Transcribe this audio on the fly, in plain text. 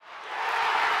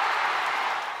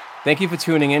Thank you for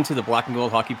tuning in to the Black and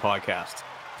Gold Hockey Podcast.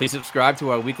 Please subscribe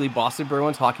to our weekly Boston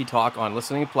Bruins hockey talk on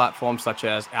listening platforms such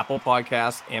as Apple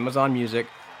Podcasts, Amazon Music,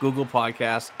 Google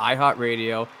Podcasts,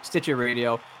 iHeartRadio, Stitcher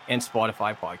Radio, and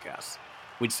Spotify Podcasts.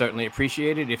 We'd certainly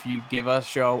appreciate it if you give our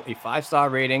show a 5-star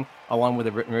rating along with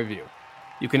a written review.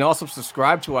 You can also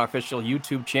subscribe to our official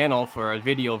YouTube channel for a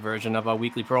video version of our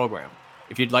weekly program.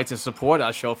 If you'd like to support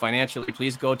our show financially,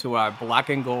 please go to our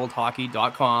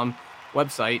blackandgoldhockey.com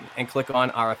website and click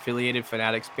on our affiliated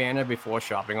Fanatics banner before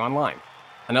shopping online.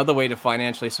 Another way to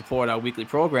financially support our weekly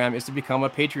program is to become a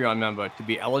Patreon member to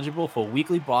be eligible for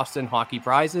weekly Boston hockey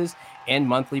prizes and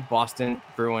monthly Boston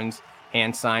Bruins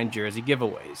hand-signed jersey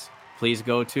giveaways. Please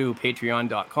go to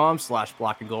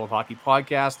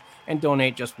patreon.com/blackandgoldhockeypodcast and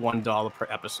donate just $1 per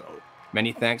episode.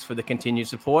 Many thanks for the continued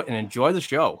support and enjoy the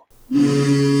show.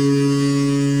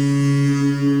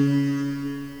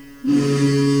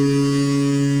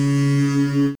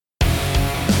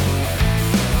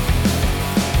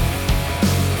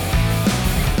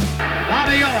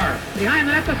 Behind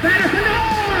the net to Sanderson,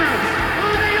 Orr!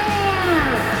 On the Orr!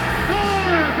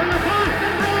 Orr from the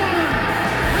Boston Bruins!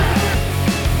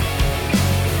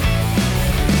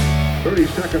 30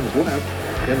 seconds left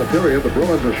in the period. The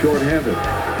Bruins are shorthanded.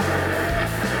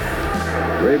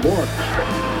 Ray Bourque.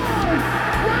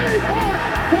 Ray Bourque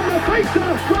from the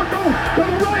face-off circle to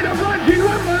the right of Reggie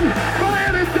Whitman.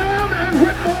 Fired it down and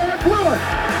Whitmore blew it.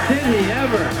 Did he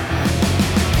ever?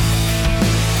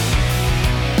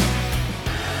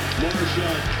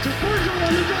 To Bergeron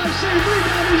on the drive, save,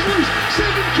 rebound, he's loose,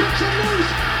 saving, kicks him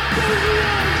loose,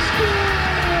 Bergeron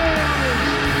scores!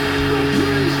 The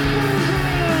Priest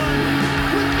Bergeron,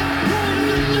 with the point of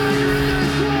the dagger in their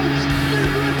throats, they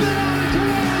rip it out of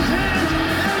Toronto's hands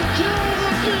and kill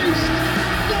the beast!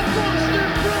 The Boston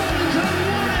Bruins have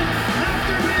won it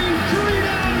after being 3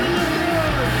 down in the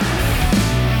third!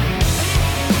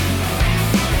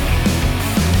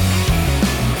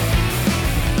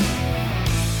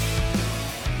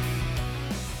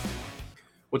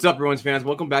 What's up, Bruins fans?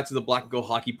 Welcome back to the Black and Gold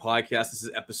Hockey Podcast. This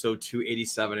is episode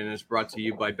 287, and it's brought to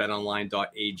you by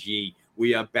betonline.ag.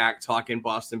 We are back talking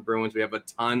Boston Bruins. We have a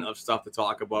ton of stuff to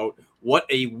talk about. What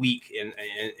a week in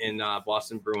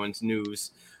Boston Bruins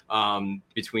news. We're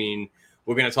going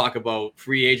to talk about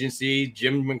free agency,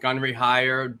 Jim Montgomery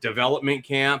hire, development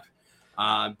camp,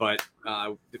 but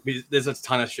there's a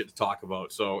ton of shit to talk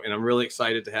about. And I'm really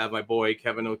excited to have my boy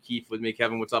Kevin O'Keefe with me.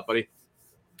 Kevin, what's up, buddy?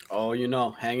 Oh,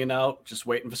 hanging out, just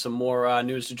waiting for some more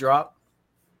news to drop.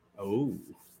 Oh,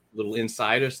 little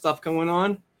insider stuff going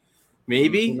on?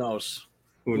 Maybe? Who knows?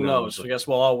 Who knows? I guess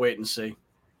we'll all wait and see.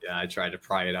 Yeah, I tried to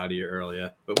pry it out of you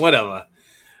earlier, but whatever.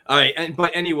 All right,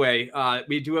 but anyway,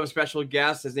 we do have a special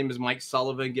guest. His name is Mike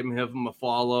Sullivan. Give him a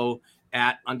follow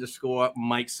at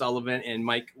 _Mike Sullivan, and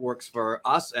Mike works for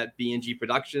us at BNG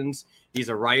Productions. He's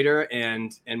a writer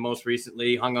and most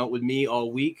recently hung out with me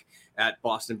all week at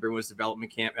Boston Bruins development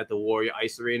camp at the Warrior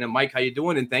Ice Arena. Mike, how you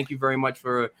doing? And thank you very much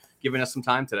for giving us some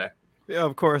time today. Yeah,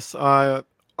 of course.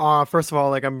 First of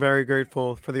all, I'm very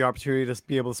grateful for the opportunity to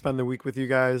be able to spend the week with you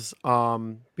guys,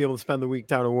 be able to spend the week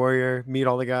down at Warrior, meet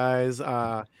all the guys,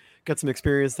 get some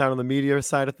experience down on the media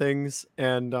side of things.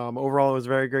 And overall, it was a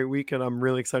very great week, and I'm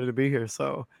really excited to be here.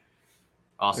 So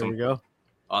awesome. There we go.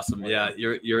 Awesome. Yeah,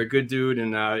 you're a good dude,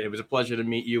 and it was a pleasure to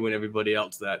meet you and everybody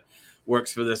else that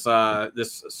works for this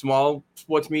small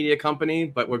sports media company,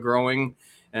 but we're growing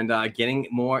and getting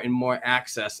more and more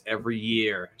access every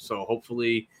year. So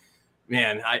hopefully,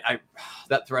 man, I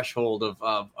that threshold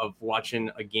of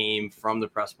watching a game from the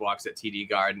press box at TD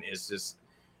Garden is just,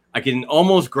 I can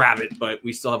almost grab it, but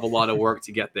we still have a lot of work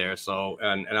to get there. So,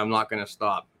 and I'm not going to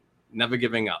stop, never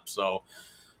giving up. So,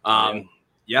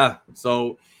 yeah.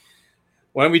 So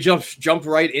why don't we jump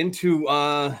right into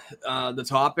the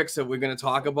topics that we're going to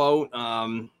talk about?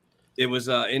 It was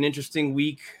an interesting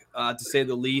week, to say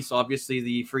the least. Obviously,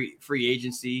 the free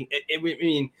agency.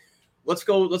 Let's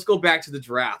go back to the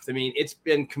draft. I mean, it's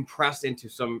been compressed into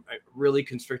some really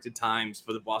constricted times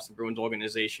for the Boston Bruins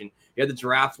organization. You had the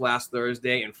draft last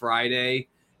Thursday and Friday,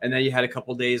 and then you had a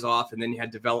couple days off, and then you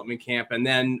had development camp, and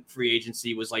then free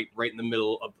agency was right in the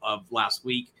middle of last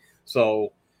week.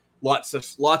 So lots of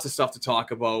stuff to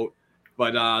talk about.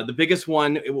 But the biggest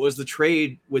one, it was the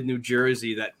trade with New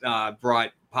Jersey that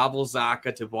brought Pavel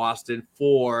Zacha to Boston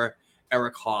for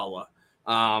Eric Haula.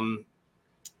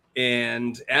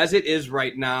 And as it is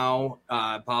right now,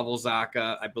 Pavel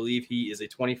Zacha, I believe he is a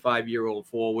 25-year-old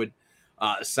forward,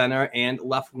 center and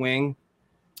left wing,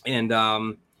 and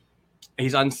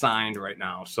he's unsigned right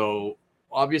now. So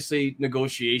obviously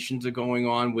negotiations are going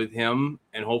on with him,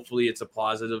 and hopefully it's a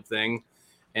positive thing.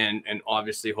 and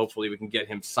obviously, hopefully, we can get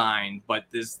him signed. But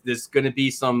there's going to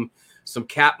be some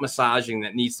cap massaging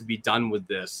that needs to be done with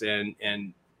this,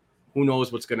 and who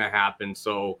knows what's going to happen.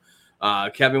 So,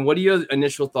 Kevin, what are your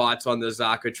initial thoughts on the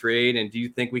Zacha trade, and do you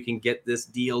think we can get this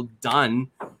deal done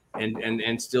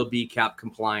and still be cap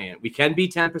compliant? We can be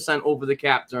 10% over the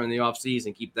cap during the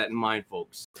offseason. Keep that in mind,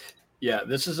 folks. Yeah,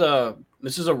 this is a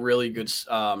really good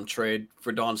trade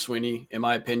for Don Sweeney, in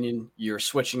my opinion. You're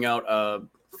switching out a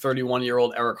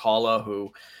 31-year-old Eric Haula,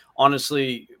 who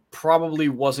honestly probably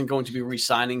wasn't going to be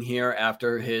re-signing here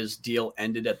after his deal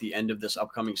ended at the end of this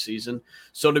upcoming season.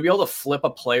 So to be able to flip a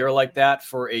player like that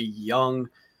for a young,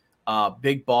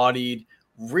 big-bodied,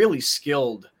 really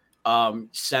skilled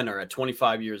center at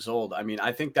 25 years old, I mean,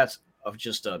 I think that's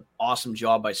just an awesome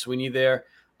job by Sweeney there.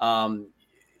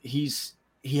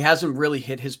 He hasn't really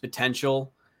hit his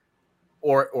potential,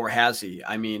 or has he?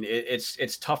 I mean,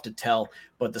 it's tough to tell,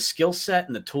 but the skill set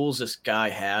and the tools this guy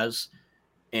has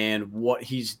and what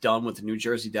he's done with the New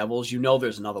Jersey Devils,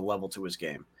 there's another level to his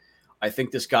game. I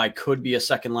think this guy could be a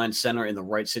second-line center in the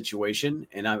right situation,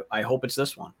 and I hope it's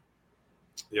this one.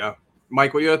 Yeah.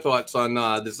 Mike, what are your thoughts on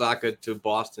the Zacha to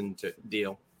Boston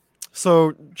deal?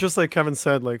 So just like Kevin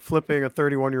said, like flipping a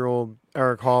 31-year-old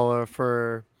Eric Haula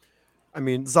for, I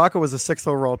mean, Zacha was a 6th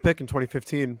overall pick in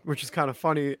 2015, which is kind of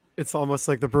funny. It's almost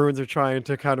like the Bruins are trying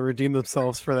to kind of redeem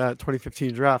themselves for that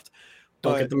 2015 draft.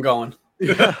 Don't get them going.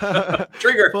 Yeah.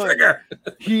 Trigger.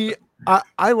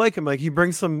 I like him. Like he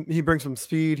brings some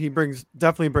speed. He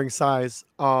definitely brings size.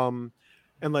 And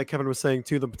like Kevin was saying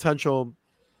too, the potential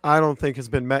I don't think has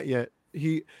been met yet.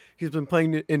 He's been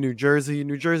playing in New Jersey.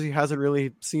 New Jersey hasn't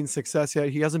really seen success yet.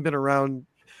 He hasn't been around,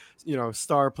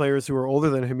 star players who are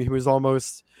older than him. He was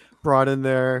almost brought in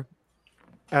there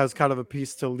as kind of a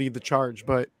piece to lead the charge,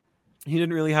 but he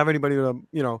didn't really have anybody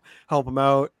to, help him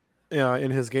out in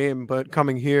his game. But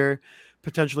coming here,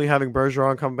 potentially having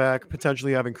Bergeron come back,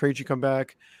 potentially having Krejci come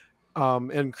back,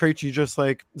 and Krejci, just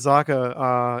like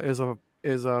Zacha,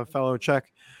 is a fellow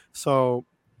Czech, so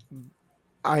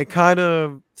I kind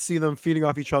of see them feeding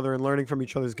off each other and learning from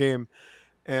each other's game,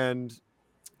 and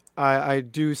I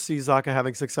do see Zacha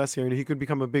having success here, and he could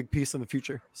become a big piece in the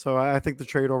future. So I think the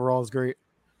trade overall is great.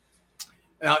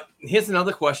 Now, here's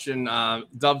another question,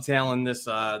 dovetailing this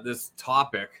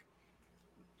topic.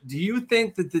 Do you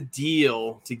think that the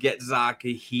deal to get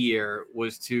Zacha here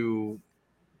was to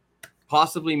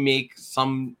possibly make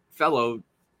some fellow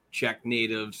Czech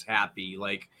natives happy?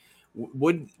 Like,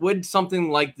 would something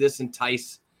like this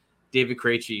entice David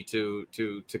Krejci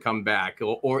to come back,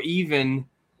 or even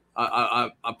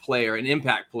a player, an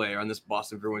impact player on this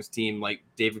Boston Bruins team like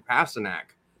David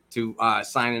Pastrnak to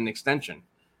sign an extension?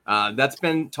 That's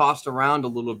been tossed around a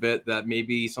little bit, that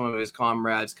maybe some of his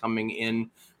comrades coming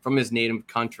in from his native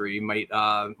country might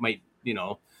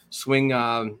swing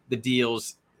the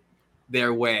deals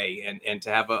their way, and to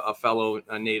have a fellow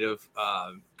native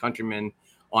countryman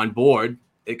on board,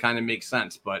 it kind of makes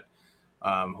sense. But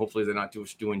hopefully they're not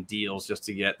just doing deals just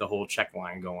to get the whole check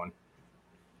line going.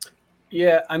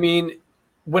 Yeah, I mean,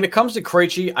 when it comes to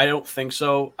Krejci, I don't think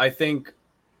so. I think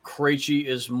Krejci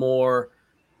is more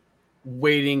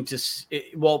waiting to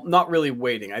not really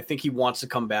waiting. I think he wants to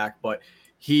come back, but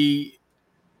I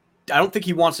don't think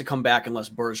he wants to come back unless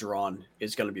Bergeron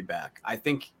is going to be back. I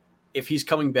think if he's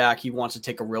coming back, he wants to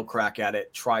take a real crack at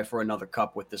it, try for another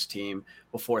cup with this team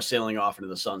before sailing off into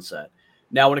the sunset.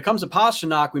 Now, when it comes to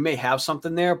Pastrnak, we may have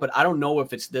something there, but I don't know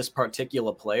if it's this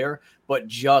particular player, but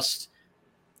just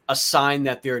a sign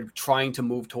that they're trying to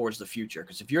move towards the future.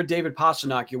 Because if you're David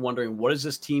Pastrnak, you're wondering, what is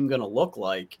this team going to look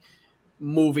like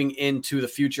moving into the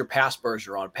future past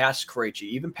Bergeron, past Krejci,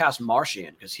 even past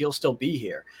Marchand, because he'll still be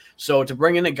here. So to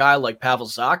bring in a guy like Pavel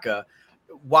Zacha,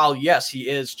 while yes, he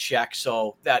is Czech,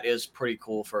 so that is pretty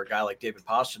cool for a guy like David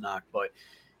Pastrnak,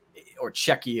 or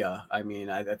Czechia. I mean,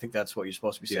 I think that's what you're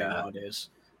supposed to be saying nowadays.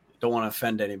 Don't want to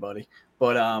offend anybody,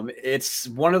 but it's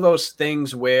one of those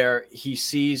things where he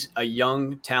sees a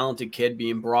young, talented kid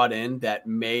being brought in that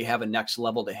may have a next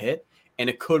level to hit, and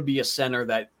it could be a center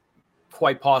that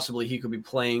quite possibly he could be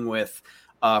playing with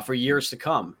for years to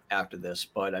come after this.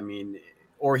 But I mean,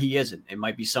 or he isn't. It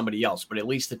might be somebody else, but at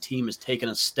least the team has taken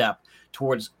a step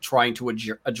towards trying to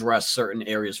address certain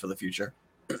areas for the future.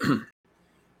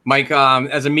 Mike,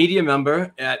 as a media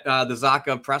member at the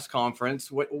Zacha press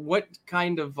conference, what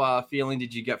kind of feeling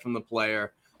did you get from the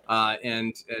player?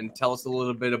 And tell us a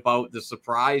little bit about the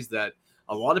surprise that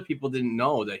a lot of people didn't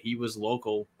know that he was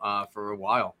local for a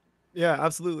while. Yeah,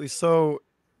 absolutely. So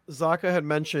Zacha had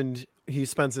mentioned he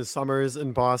spends his summers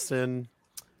in Boston.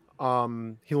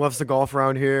 He loves to golf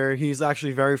around here. He's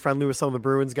actually very friendly with some of the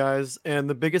Bruins guys. And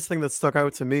the biggest thing that stuck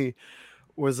out to me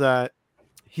was that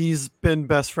he's been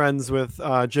best friends with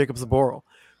Jacob Zaboral.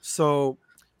 So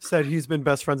said he's been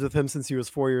best friends with him since he was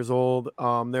 4 years old.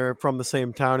 They're from the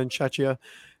same town in Czechia,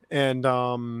 and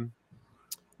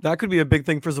that could be a big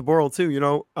thing for Zaboral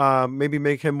too. Maybe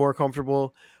make him more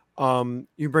comfortable.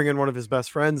 You bring in one of his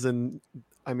best friends, and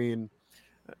I mean,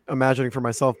 imagining for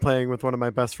myself playing with one of my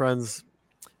best friends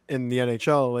in the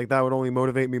NHL, like that would only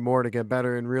motivate me more to get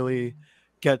better and really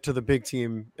get to the big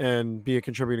team and be a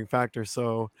contributing factor.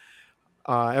 So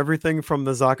everything from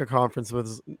the Zaka conference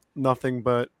was nothing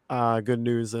but good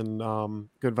news and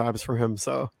good vibes from him.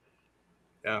 So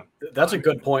Yeah, that's a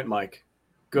good point, Mike.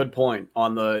 Good point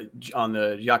on the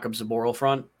Jakob Zaboral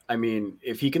front. I mean,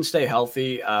 if he can stay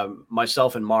healthy,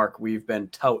 myself and Mark, we've been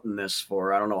touting this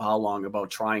for I don't know how long about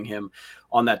trying him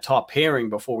on that top pairing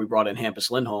before we brought in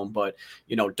Hampus Lindholm. But,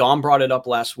 Dom brought it up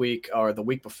last week or the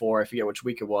week before, I forget which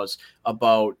week it was,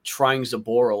 about trying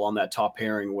Zaboral on that top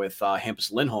pairing with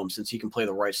Hampus Lindholm since he can play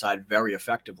the right side very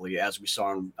effectively, as we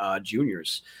saw in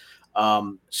juniors.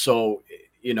 So,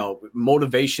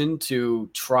 motivation to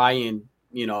try and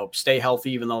stay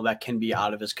healthy, even though that can be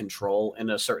out of his control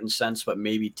in a certain sense, but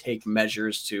maybe take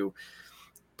measures to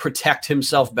protect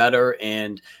himself better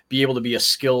and be able to be a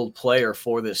skilled player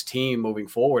for this team moving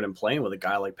forward and playing with a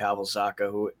guy like Pavel Zacha,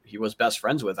 who he was best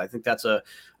friends with. I think that's a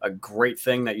great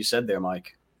thing that you said there,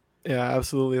 Mike. yeah,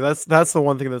 absolutely. That's the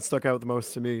one thing that stuck out the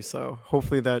most to me. So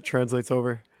hopefully that translates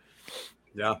over.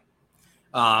 yeah.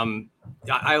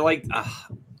 I like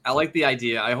the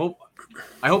idea. I hope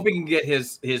he can get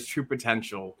his true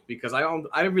potential, because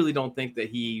I really don't think that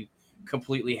he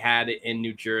completely had it in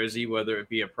New Jersey, whether it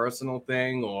be a personal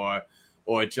thing or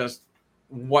just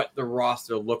what the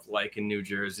roster looked like in New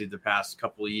Jersey the past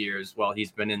couple of years while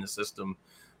he's been in the system.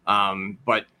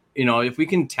 But if we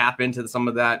can tap into some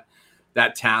of that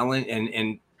talent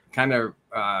and kind of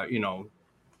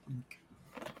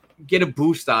get a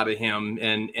boost out of him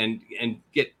and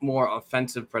get more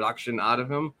offensive production out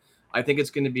of him, I think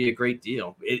it's going to be a great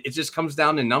deal. It just comes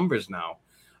down to numbers now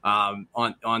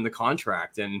on the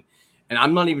contract. And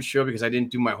I'm not even sure, because I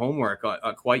didn't do my homework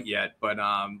quite yet, but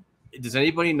does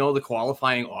anybody know the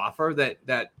qualifying offer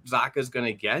that Zacha is going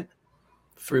to get?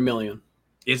 $3 million.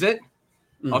 Is it?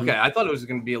 Mm-hmm. Okay. I thought it was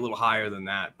going to be a little higher than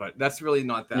that, but that's really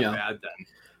not that bad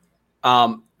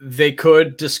then. They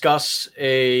could discuss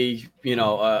a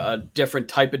different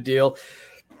type of deal.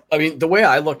 I mean, the way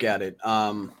I look at it,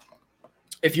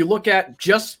 if you look at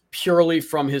just purely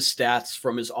from his stats,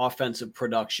 from his offensive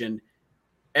production,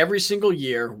 every single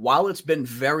year, while it's been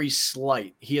very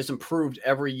slight, he has improved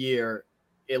every year,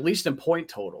 at least in point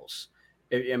totals.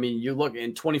 I mean, you look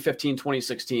in 2015,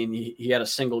 2016, he had a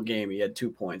single game. He had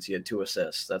 2 points. He had 2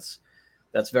 assists.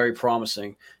 That's very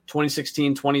promising.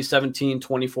 2016, 2017,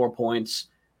 24 points.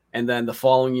 And then the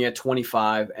following year,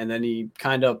 25. And then he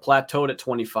kind of plateaued at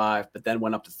 25, but then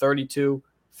went up to 32,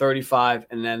 35,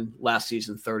 and then last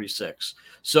season, 36.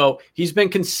 So he's been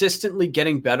consistently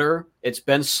getting better. It's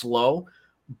been slow,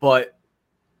 but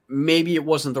maybe it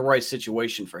wasn't the right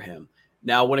situation for him.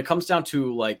 Now, when it comes down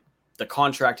to like the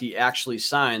contract he actually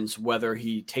signs, whether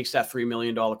he takes that $3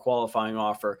 million qualifying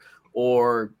offer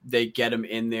or they get him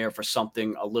in there for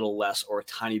something a little less or a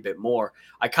tiny bit more,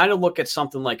 I kind of look at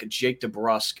something like a Jake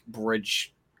DeBrusk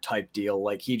bridge type deal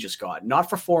like he just got. Not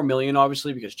for $4 million,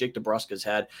 obviously, because Jake DeBrusk has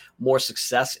had more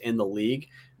success in the league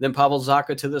than Pavel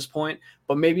Zacha to this point,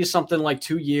 but maybe something like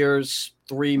 2 years,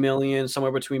 $3 million,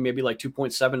 somewhere between maybe like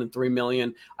 2.7 and $3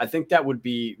 million. I think that would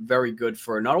be very good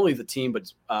for not only the team,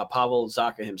 but Pavel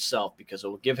Zacha himself, because it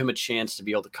will give him a chance to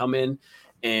be able to come in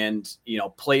and,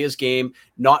 play his game,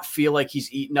 not feel like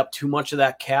he's eating up too much of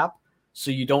that cap.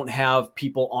 So you don't have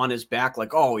people on his back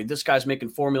like, oh, this guy's making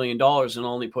 $4 million and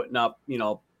only putting up,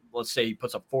 let's say he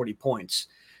puts up 40 points.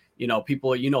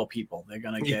 People, they're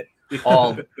going to get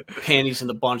all panties in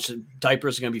the bunch.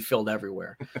 Diapers are going to be filled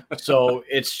everywhere. So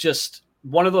it's just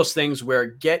one of those things where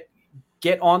get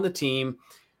on the team,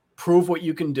 prove what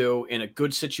you can do in a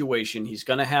good situation. He's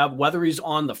going to have, whether he's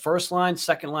on the first line,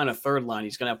 second line, or third line,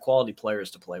 he's going to have quality players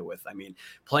to play with. I mean,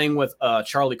 playing with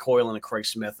Charlie Coyle and Craig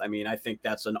Smith, I mean, I think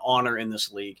that's an honor in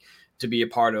this league to be a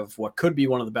part of what could be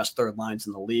one of the best third lines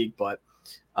in the league. But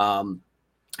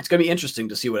it's going to be interesting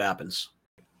to see what happens.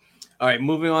 All right,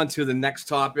 moving on to the next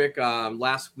topic.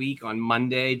 Last week on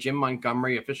Monday, Jim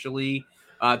Montgomery officially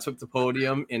took the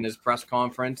podium in his press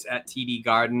conference at TD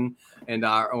Garden, and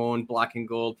our own Black and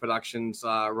Gold Productions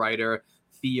writer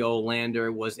Theo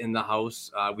Lander was in the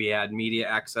house. We had media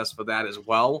access for that as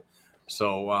well,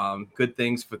 so good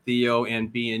things for Theo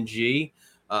and BNG.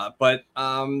 But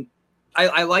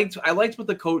I liked what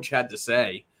the coach had to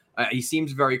say. He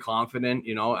seems very confident.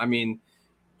 I mean,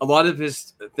 a lot of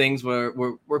his things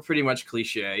were pretty much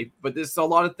cliche, but there's a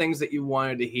lot of things that you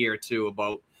wanted to hear too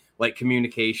about like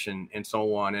communication and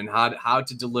so on, and how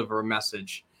to deliver a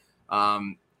message.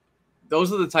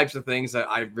 Those are the types of things that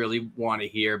I really want to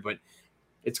hear, but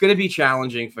it's going to be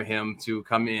challenging for him to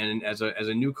come in as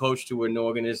a new coach to an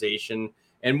organization,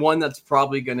 and one that's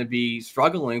probably going to be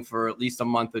struggling for at least a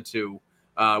month or two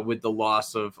with the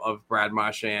loss of Brad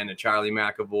Marchand and Charlie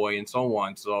McAvoy and so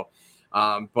on. So,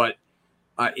 but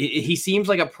he seems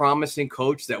like a promising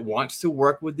coach that wants to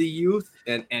work with the youth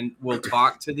and will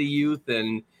talk to the youth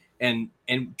and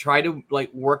try to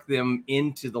like work them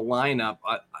into the lineup.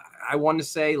 I want to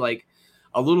say like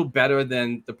a little better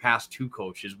than the past two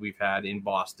coaches we've had in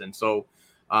Boston. So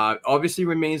obviously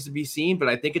remains to be seen, but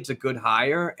I think it's a good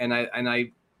hire. And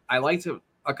I liked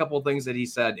a couple of things that he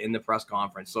said in the press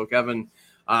conference. So Kevin,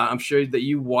 I'm sure that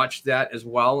you watched that as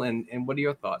well. And what are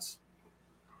your thoughts?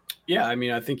 Yeah, I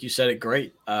mean, I think you said it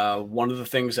great. One of the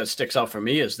things that sticks out for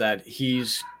me is that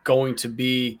he's going to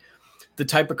be the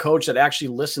type of coach that actually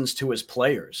listens to his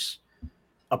players,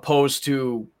 opposed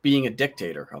to being a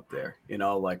dictator up there. You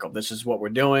know, like, oh, this is what we're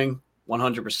doing,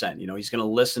 100%. You know, he's going to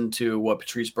listen to what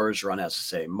Patrice Bergeron has to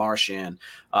say, Marchand,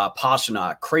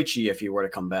 Pastrnak, Krejci, if he were to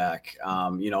come back,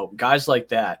 you know, guys like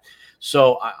that.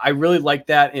 So I really like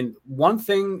that. And one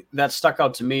thing that stuck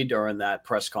out to me during that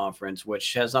press conference,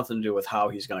 which has nothing to do with how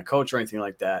he's going to coach or anything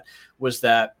like that, was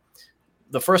that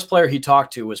the first player he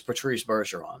talked to was Patrice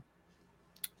Bergeron.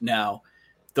 Now,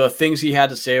 the things he had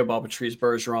to say about Patrice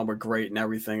Bergeron were great and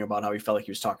everything, about how he felt like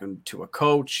he was talking to a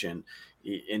coach and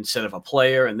instead of a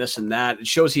player and this and that. It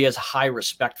shows he has high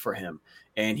respect for him,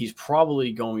 and he's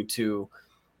probably going to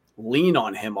lean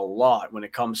on him a lot when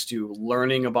it comes to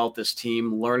learning about this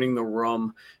team, learning the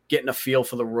room, getting a feel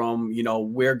for the room, you know,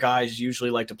 where guys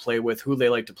usually like to play with, who they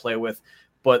like to play with.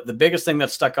 But the biggest thing that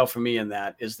stuck out for me in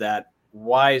that is that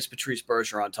why is Patrice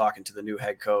Bergeron talking to the new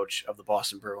head coach of the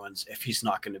Boston Bruins if he's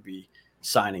not going to be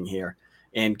signing here?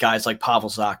 And guys like Pavel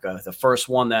Zacha, the first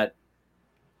one that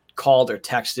called or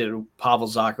texted Pavel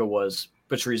Zacha was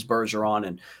Patrice Bergeron,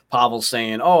 and Pavel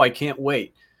saying, "Oh, I can't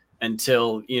wait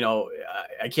until, you know,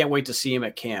 I can't wait to see him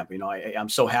at camp. You know, I'm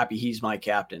so happy he's my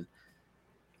captain."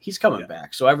 He's coming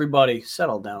back. So everybody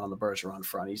settle down on the Bergeron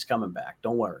front. He's coming back.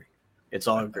 Don't worry. It's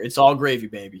all gravy,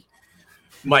 baby.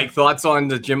 Mike, thoughts on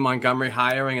the Jim Montgomery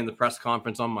hiring and the press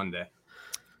conference on Monday?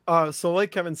 So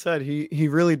like Kevin said, he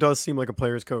really does seem like a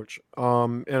player's coach.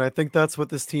 And I think that's what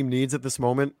this team needs at this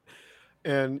moment.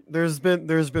 And there's been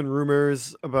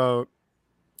rumors about,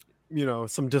 you know,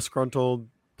 some disgruntled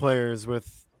players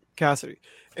with Cassidy.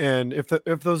 And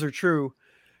if those are true,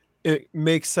 it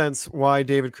makes sense why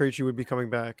David Krejci would be coming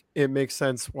back. It makes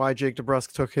sense why Jake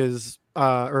DeBrusk took his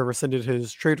or rescinded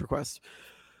his trade request.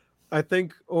 I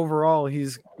think overall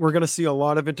we're going to see a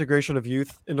lot of integration of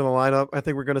youth into the lineup. I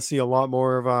think we're going to see a lot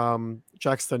more of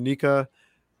Jack Stanika.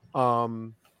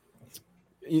 You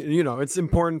know, it's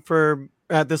important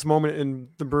at this moment in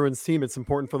the Bruins team, it's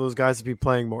important for those guys to be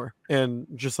playing more. And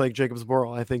just like Jacob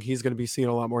Zboril, I think he's going to be seeing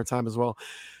a lot more time as well.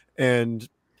 And,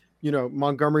 you know,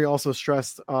 Montgomery also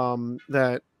stressed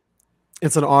that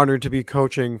it's an honor to be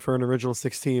coaching for an Original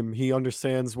Six team. He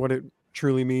understands what it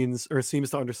truly means, or seems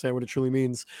to understand what it truly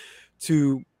means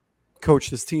to coach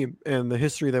this team and the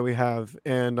history that we have,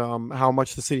 and how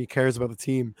much the city cares about the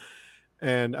team.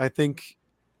 And I think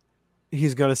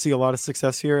he's going to see a lot of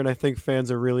success here. And I think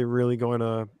fans are really, really going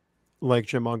to like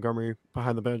Jim Montgomery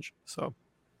behind the bench. So,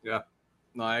 yeah,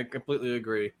 no, I completely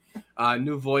agree.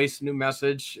 New voice, new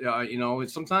message. You know,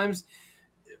 sometimes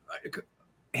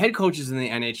head coaches in the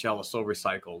NHL are so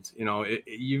recycled. You know,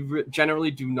 you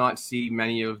generally do not see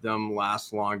many of them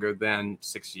last longer than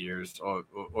 6 years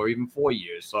or even 4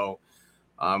 years. So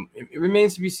it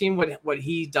remains to be seen what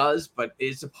he does, but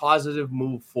it's a positive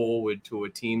move forward to a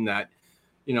team that,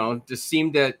 you know, just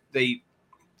seemed that they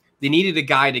needed a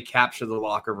guy to capture the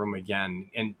locker room again,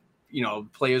 and, you know,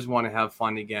 players want to have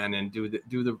fun again and do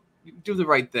the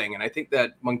right thing. And I think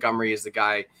that Montgomery is the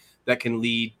guy that can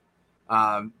lead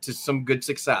to some good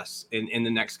success in the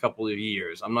next couple of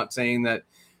years. I'm not saying that,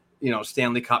 you know,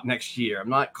 Stanley Cup next year. I'm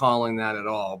not calling that at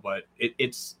all, but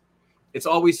it's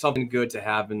always something good to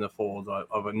have in the fold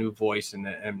of a new voice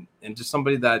and just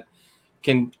somebody that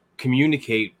can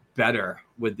communicate better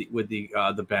with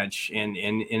the bench and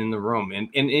in the room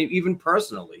and even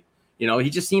personally. You know,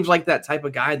 he just seems like that type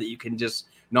of guy that you can just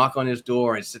knock on his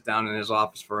door and sit down in his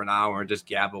office for an hour and just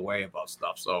gab away about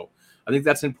stuff. So I think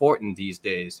that's important these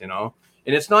days, you know.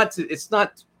 And it's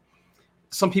not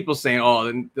some people saying,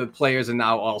 "Oh, the players are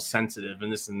now all sensitive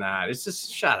and this and that." It's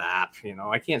just shut up,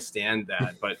 I can't stand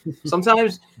that. But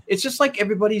sometimes it's just like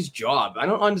everybody's job. I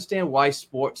don't understand why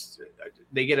sports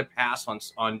they get a pass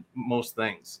on most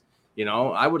things.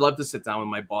 I would love to sit down with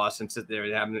my boss and sit there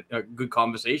and have a good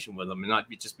conversation with them and not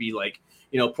just be like,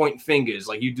 pointing fingers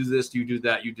like you do this, you do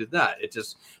that, you do that. It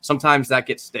just sometimes that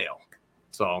gets stale.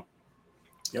 So.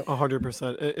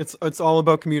 100%. It's all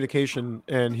about communication,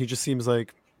 and he just seems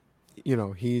like,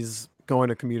 he's going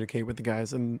to communicate with the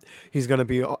guys, and he's going to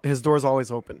be, his door's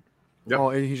always open.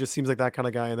 Yep. He just seems like that kind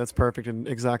of guy, and that's perfect and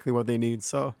exactly what they need.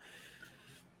 So,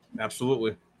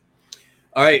 absolutely.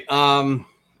 All right.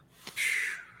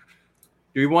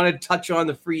 Do we want to touch on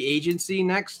the free agency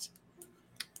next?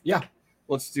 Yeah,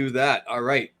 let's do that. All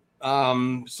right.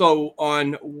 So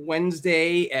on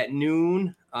Wednesday at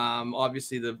noon,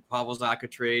 obviously the Pavel Zacha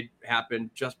trade happened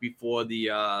just before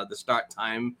the start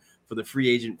time for the free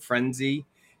agent frenzy,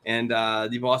 and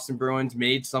the Boston Bruins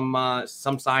made some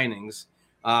signings.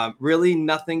 Really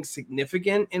nothing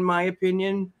significant in my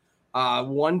opinion.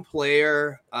 One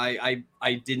player I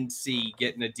didn't see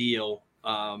getting a deal,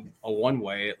 a one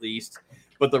way at least,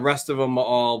 but the rest of them are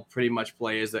all pretty much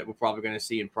players that we're probably going to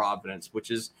see in Providence,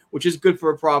 which is good for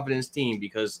a Providence team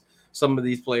because some of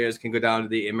these players can go down to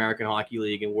the American Hockey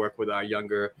League and work with our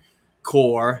younger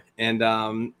core, and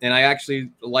I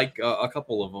actually like a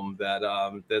couple of them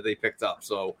that they picked up.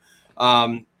 So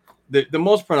the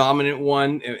most predominant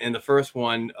one and the first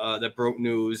one that broke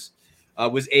news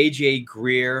was AJ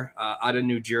Greer out of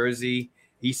New Jersey.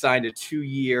 He signed a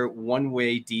 2-year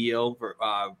one-way deal for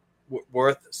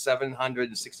worth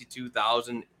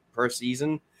 $762,000 per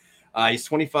season. He's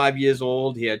 25 years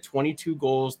old. He had 22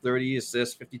 goals, 30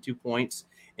 assists, 52 points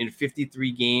in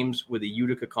 53 games with the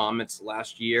Utica Comets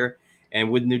last year.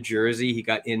 And with New Jersey, he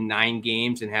got in 9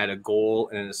 games and had a goal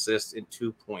and an assist and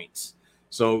 2 points.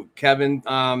 So, Kevin,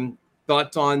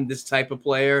 thoughts on this type of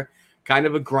player? Kind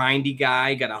of a grindy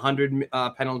guy, got 100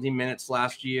 penalty minutes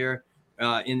last year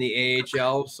in the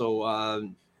AHL.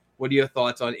 So what are your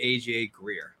thoughts on AJ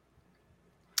Greer?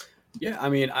 Yeah, I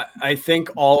mean, I think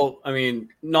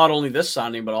not only this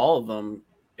signing, but all of them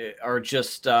are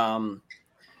just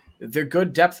they're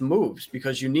good depth moves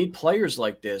because you need players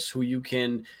like this who you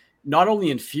can not only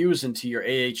infuse into your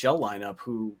AHL lineup,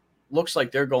 who looks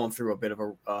like they're going through a bit of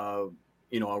a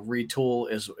retool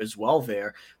as well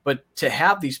there, but to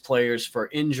have these players for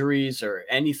injuries or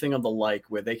anything of the like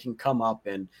where they can come up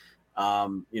and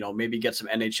maybe get some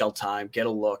NHL time, get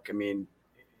a look. I mean,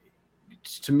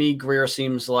 to me, Greer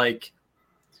seems like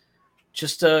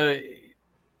just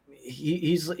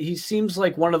he seems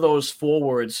like one of those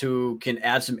forwards who can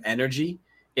add some energy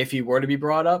if he were to be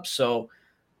brought up. So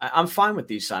I'm fine with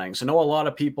these signings. I know a lot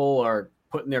of people are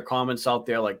putting their comments out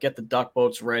there like, get the duck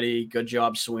boats ready, good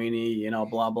job, Sweeney,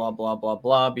 blah, blah, blah, blah,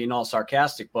 blah, being all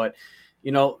sarcastic. But,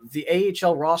 the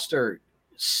AHL roster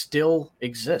still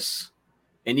exists.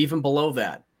 And even below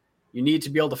that, you need to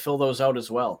be able to fill those out as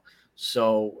well.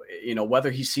 So, whether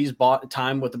he sees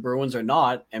time with the Bruins or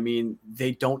not, I mean,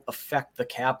 they don't affect the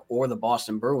cap or the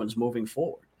Boston Bruins moving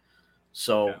forward.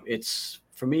 So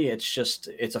for me, it's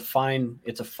a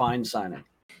fine signing.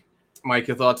 Mike,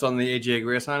 your thoughts on the AJ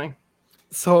Greer signing?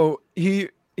 So he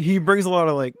brings a lot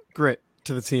of grit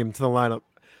to the team, to the lineup.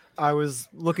 I was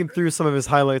looking through some of his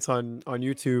highlights on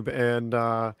YouTube, and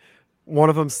one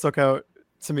of them stuck out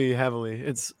to me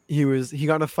heavily. He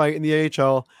got in a fight in the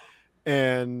AHL,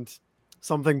 and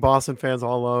something Boston fans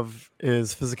all love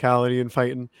is physicality and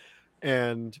fighting.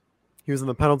 And he was in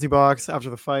the penalty box after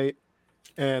the fight,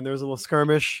 and there was a little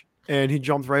skirmish, and he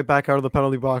jumped right back out of the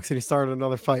penalty box and he started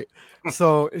another fight.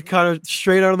 So it kind of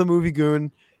straight out of the movie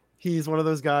Goon. He's one of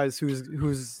those guys who's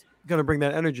going to bring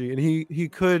that energy, and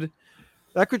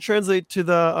that could translate to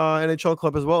the NHL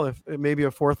club as well. If it may be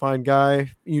a fourth line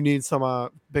guy, you need some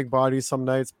big bodies some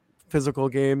nights, physical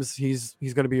games. He's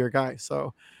going to be your guy.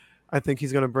 So I think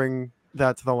he's going to bring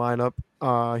that to the lineup.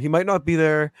 He might not be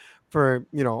there for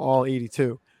all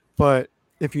 82, but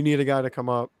if you need a guy to come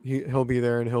up, he'll be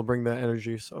there and he'll bring that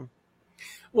energy. So,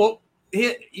 well,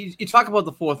 you talk about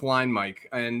the fourth line, Mike,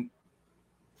 and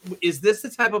is this the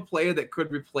type of player that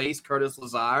could replace Curtis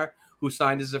Lazar, who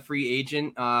signed as a free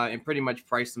agent and pretty much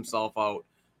priced himself out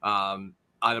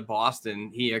of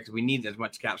Boston here because we need as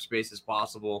much cap space as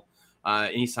possible,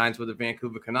 and he signs with the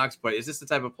Vancouver Canucks? But is this the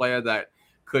type of player that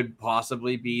could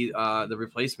possibly be the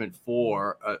replacement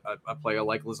for a player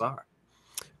like Lazar?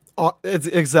 It's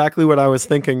exactly what I was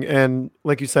thinking. And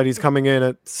like you said, he's coming in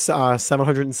at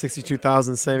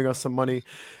 $762,000, saving us some money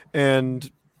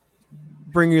and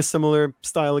bringing a similar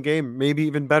style of game, maybe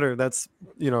even better. That's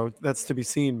to be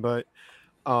seen. But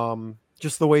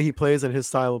just the way he plays and his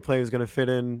style of play is going to fit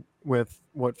in with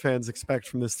what fans expect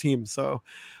from this team. So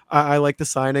I like the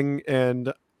signing,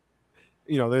 and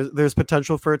there's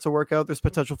potential for it to work out. There's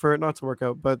potential for it not to work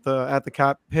out, but at the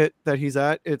cap hit that he's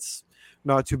at, it's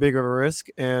not too big of a risk,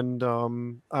 and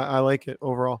I like it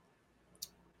overall.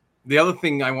 The other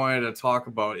thing I wanted to talk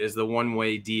about is the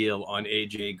one-way deal on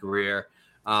AJ Greer.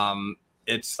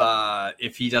 It's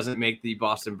if he doesn't make the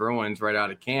Boston Bruins right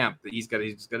out of camp, he's got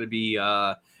to be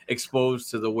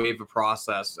exposed to the waiver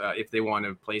process if they want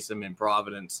to place him in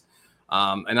Providence.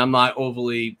 And I'm not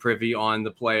overly privy on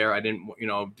the player. I didn't,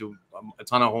 do a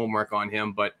ton of homework on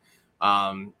him, but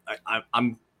I'm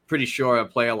pretty sure a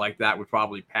player like that would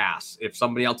probably pass. If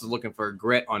somebody else is looking for a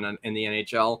grit in the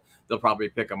NHL, they'll probably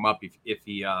pick him up if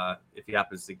he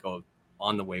happens to go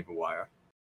on the waiver wire.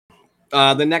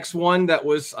 The next one that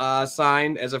was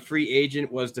signed as a free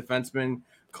agent was defenseman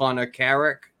Connor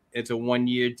Carrick. It's a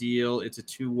 1-year deal. It's a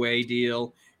 2-way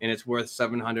deal, and it's worth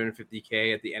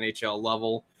 $750K at the NHL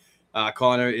level.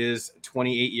 Connor is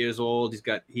 28 years old.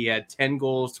 He had 10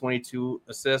 goals, 22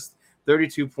 assists,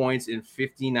 32 points in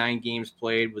 59 games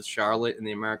played with Charlotte in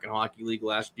the American Hockey League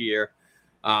last year.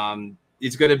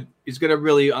 It's gonna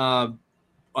really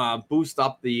boost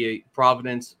up the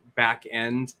Providence back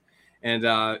end and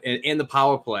the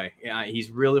power play.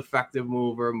 He's real effective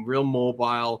mover, real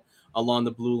mobile along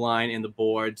the blue line and the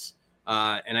boards.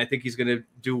 And I think he's going to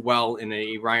do well in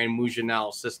a Ryan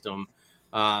Mougenel system.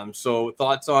 So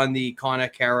thoughts on the Connor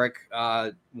Carrick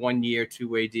 1-year,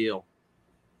 2-way deal?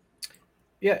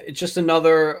 Yeah, it's just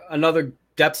another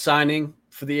depth signing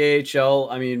for the AHL.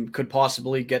 I mean, could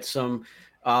possibly get some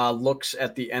looks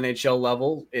at the NHL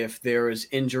level if there is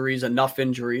enough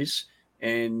injuries,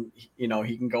 and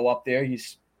he can go up there.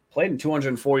 He's played in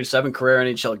 247 career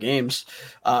NHL games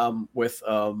with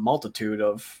a multitude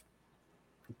of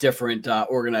different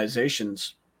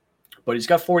organizations, but he's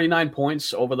got 49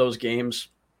 points over those games.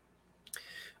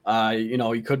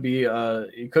 He could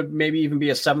maybe even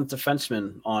be a 7th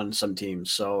defenseman on some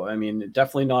teams. So, I mean,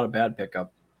 definitely not a bad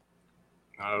pickup.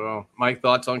 I don't know. Mike,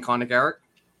 thoughts on Connor Carrick?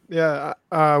 Yeah,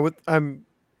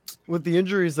 with the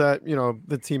injuries that,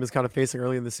 the team is kind of facing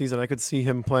early in the season, I could see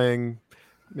him playing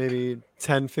maybe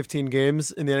 10, 15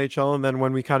 games in the NHL. And then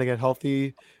when we kind of get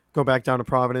healthy, go back down to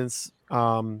Providence,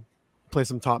 play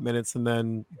some top minutes, and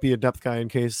then be a depth guy in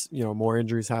case, more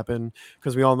injuries happen.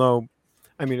 Because we all know,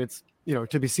 I mean, it's,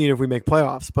 to be seen if we make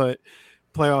playoffs, but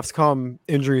playoffs come,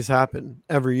 injuries happen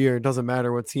every year. It doesn't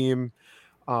matter what team.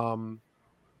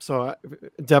 So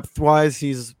depth wise,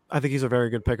 I think he's a very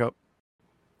good pickup.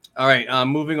 All right.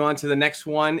 Moving on to the next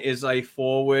one is a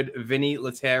forward, Vinny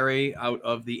Lettieri, out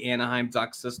of the Anaheim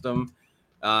Ducks system.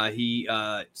 He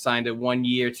signed a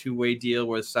 1-year, 2-way deal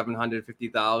worth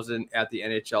 $750,000 at the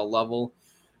NHL level.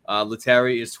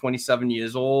 Lettieri is 27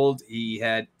 years old. He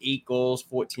had 8 goals,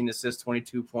 14 assists,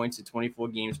 22 points in 24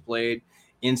 games played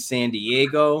in San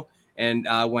Diego, and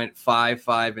went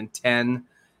 5-5-10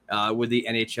 with the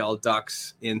NHL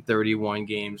Ducks in 31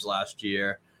 games last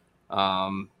year.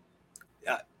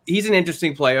 He's an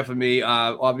interesting player for me.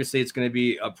 Obviously, it's going to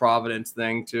be a Providence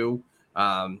thing too.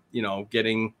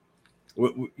 Getting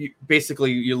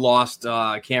basically you lost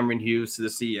Cameron Hughes to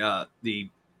the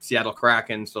Seattle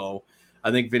Kraken, so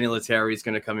I think Vinny Lettieri is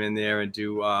going to come in there and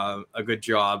do a good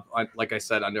job, like I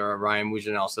said, under a Ryan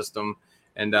Mougenel system,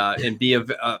 and be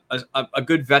a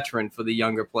good veteran for the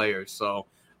younger players. So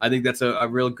I think that's a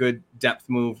real good depth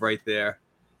move right there.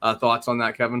 Thoughts on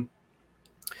that, Kevin?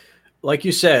 Like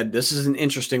you said, this is an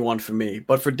interesting one for me,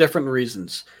 but for different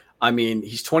reasons. I mean,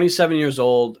 he's 27 years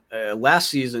old. Last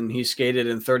season, he skated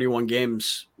in 31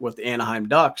 games with the Anaheim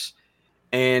Ducks,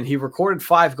 and he recorded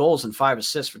 5 goals and 5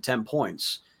 assists for 10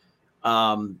 points.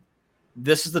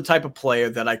 This is the type of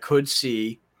player that I could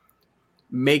see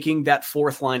making that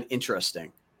fourth line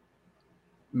interesting.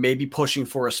 Maybe pushing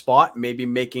for a spot, maybe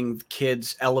making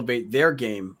kids elevate their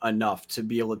game enough to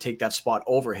be able to take that spot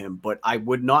over him. But I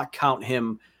would not count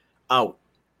him out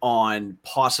on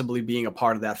possibly being a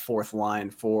part of that fourth line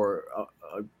for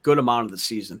a good amount of the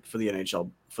season for the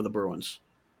NHL, for the Bruins.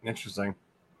 Interesting.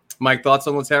 Mike, thoughts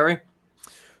on Lettieri?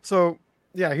 So,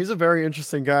 yeah, he's a very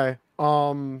interesting guy.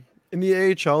 In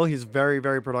the AHL, he's very,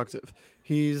 very productive.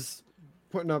 He's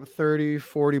putting up 30,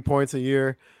 40 points a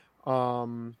year,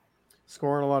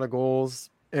 scoring a lot of goals.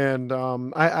 And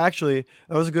that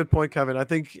was a good point, Kevin. I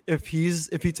think if he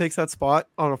takes that spot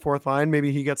on a fourth line,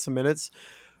 maybe he gets some minutes.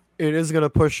 It is going to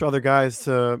push other guys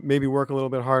to maybe work a little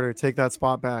bit harder, take that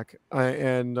spot back,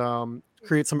 and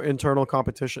create some internal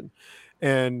competition.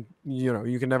 And,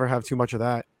 you can never have too much of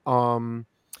that.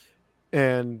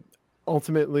 And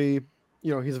ultimately,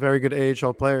 he's a very good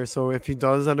AHL player. So if he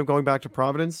does end up going back to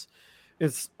Providence,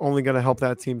 it's only going to help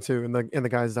that team too, and the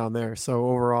guys down there. So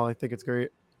overall, I think it's great.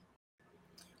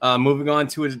 Moving on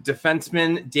to a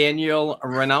defenseman, Daniel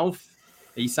Renauf.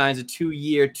 He signs a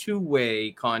 2-year,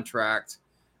 2-way contract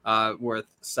worth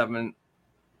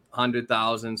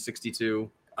 $700,062.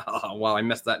 Oh, wow, I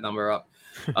messed that number up.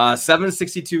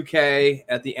 $762K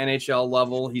at the NHL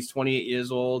level. He's 28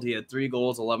 years old. He had 3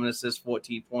 goals, 11 assists,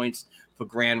 14 points for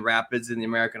Grand Rapids in the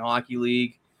American Hockey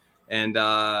League, and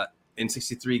in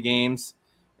 63 games,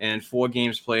 and 4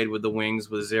 games played with the Wings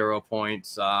with 0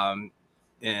 points.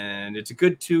 And it's a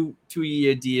good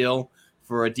two-year deal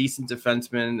for a decent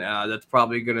defenseman that's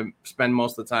probably going to spend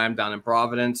most of the time down in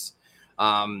Providence.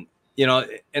 And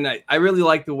I really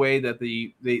like the way that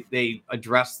they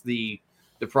address the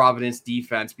Providence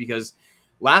defense, because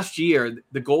last year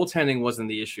the goaltending wasn't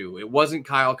the issue. It wasn't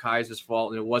Kyle Kaiser's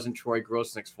fault, and it wasn't Troy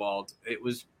Grosnick's fault. It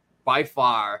was by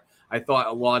far, I thought,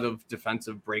 a lot of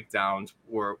defensive breakdowns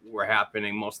were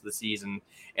happening most of the season,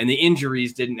 and the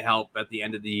injuries didn't help at the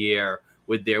end of the year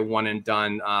with their one and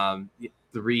done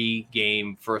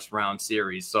 3-game first round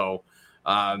series. So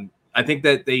I think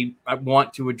that they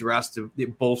want to address to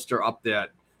bolster up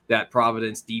that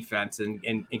Providence defense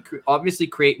and obviously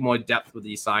create more depth with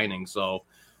these signings. So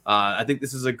I think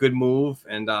this is a good move,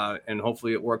 and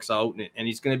hopefully it works out. And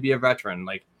he's going to be a veteran.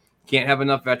 Like, can't have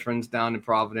enough veterans down in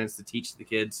Providence to teach the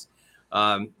kids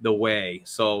the way.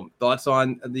 So thoughts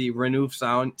on the Renauf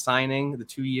signing, the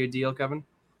 2-year deal, Kevin?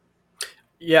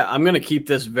 Yeah, I'm going to keep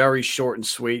this very short and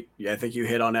sweet. Yeah, I think you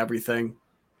hit on everything.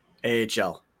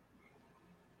 AHL.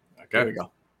 Okay. There we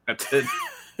go. That's it.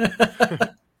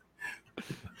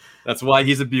 That's why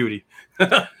he's a beauty.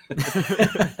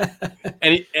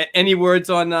 Any words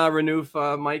on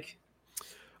Renauf, Mike?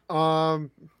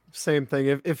 Same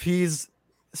thing. If he's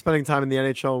spending time in the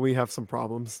NHL, we have some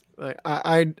problems.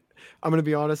 I'm going to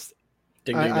be honest.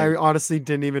 Ding, ding, ding. I honestly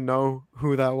didn't even know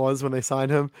who that was when they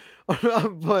signed him.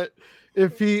 But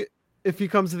if he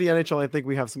comes to the NHL, I think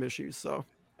we have some issues. So,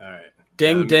 all right,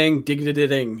 ding, ding,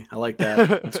 ding. I like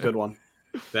that. That's a good one.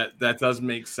 That does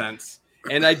make sense.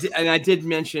 And I did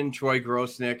mention Troy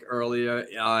Grosnick earlier.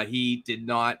 He did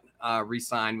not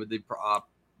re-sign with the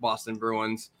Boston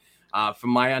Bruins. From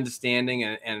my understanding,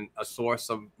 and a source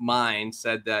of mine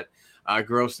said that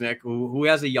Grosnick, who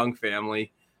has a young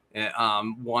family,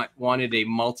 wanted a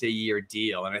multi-year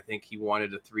deal, and I think he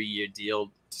wanted a 3-year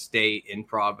deal to stay in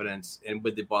Providence and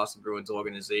with the Boston Bruins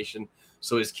organization,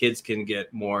 so his kids can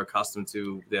get more accustomed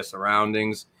to their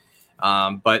surroundings.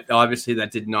 But obviously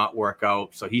that did not work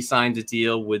out. So he signed a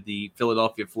deal with the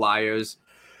Philadelphia Flyers,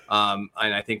 and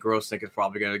I think Grosnick is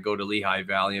probably going to go to Lehigh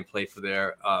Valley and play for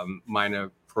their minor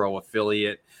pro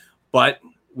affiliate. But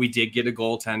we did get a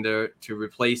goaltender to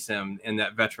replace him in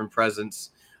that veteran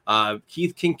presence.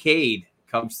 Keith Kincaid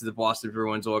comes to the Boston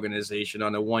Bruins organization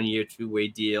on a 1-year, 2-way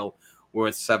deal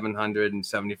worth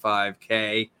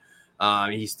 $775K.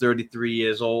 He's 33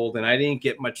 years old, and I didn't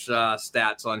get much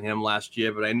stats on him last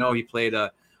year, but I know he played a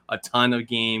ton of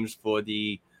games for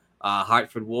the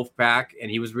Hartford Wolfpack, and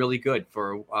he was really good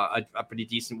for a pretty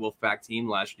decent Wolfpack team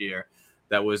last year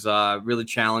that was really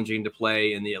challenging to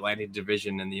play in the Atlantic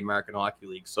Division in the American Hockey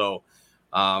League. So,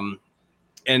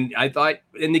 and I thought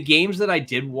in the games that I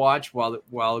did watch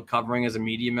while covering as a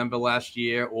media member last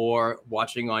year or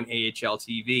watching on AHL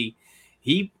TV,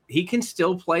 he can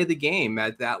still play the game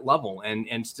at that level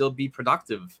and still be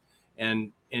productive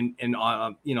and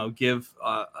give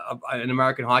an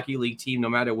American Hockey League team, no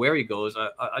matter where he goes,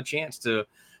 a chance to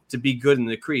be good in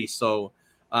the crease. So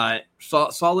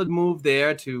solid move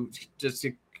there to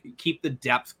keep the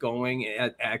depth going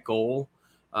at goal.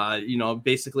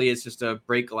 Basically it's just a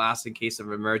break glass in case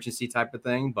of emergency type of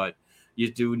thing, but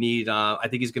you do need, I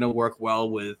think he's going to work well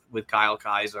with Kyle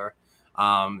Kaiser.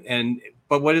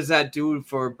 But what does that do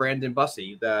for Brandon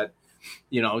Bussey? That,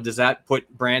 does that put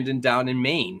Brandon down in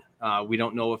Maine? We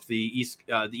don't know if the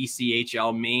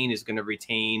ECHL Maine is going to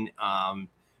retain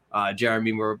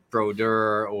Jeremy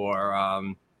Brodeur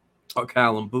or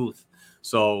Callum Booth.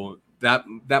 So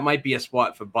that might be a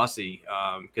spot for Bussey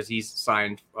because he's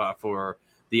signed for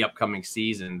the upcoming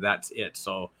season. That's it.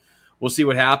 So we'll see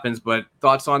what happens. But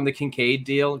thoughts on the Kincaid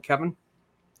deal, Kevin?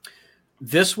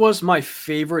 This was my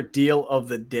favorite deal of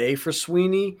the day for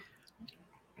Sweeney,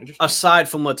 aside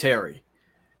from Lettieri.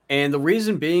 And the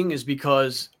reason being is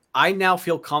because I now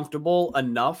feel comfortable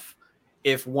enough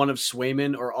if one of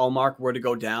Swayman or Allmark were to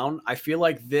go down. I feel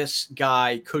like this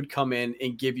guy could come in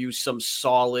and give you some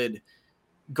solid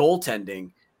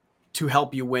goaltending to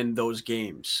help you win those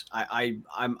games.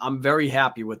 I'm very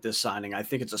happy with this signing. I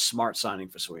think it's a smart signing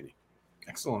for Sweeney.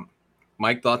 Excellent.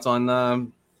 Mike, thoughts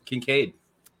on Kincaid?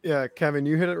 Yeah, Kevin,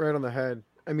 you hit it right on the head.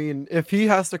 I mean, if he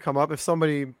has to come up, if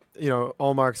somebody,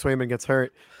 Allmark Swayman gets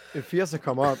hurt, if he has to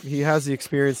come up, he has the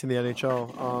experience in the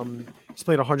NHL. He's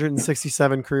played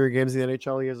 167 career games in the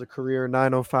NHL. He has a career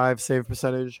 .905 save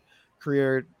percentage,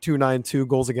 career .292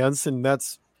 goals against, and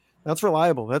that's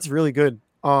reliable. That's really good.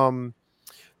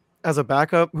 As a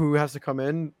backup who has to come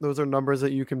in, those are numbers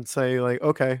that you can say like,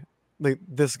 okay, like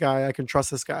this guy, I can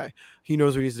trust this guy. He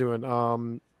knows what he's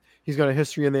doing. He's got a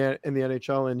history in the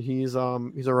NHL, and he's a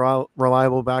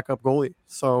reliable backup goalie.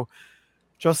 So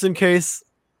just in case,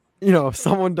 if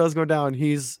someone does go down,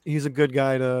 he's a good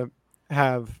guy to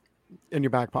have in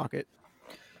your back pocket.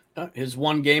 His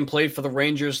one game played for the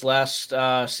Rangers last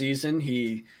season,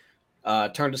 he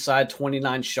turned aside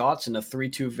 29 shots in a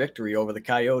 3-2 victory over the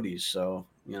Coyotes. So,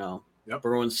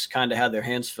 Bruins kind of had their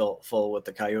hands full with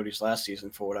the Coyotes last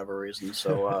season for whatever reason.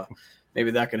 So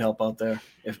maybe that could help out there.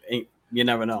 You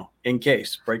never know. In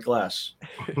case, break glass.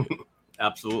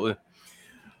 Absolutely.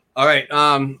 All right.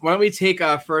 Why don't we take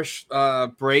our first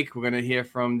break? We're going to hear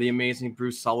from the amazing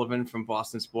Bruce Sullivan from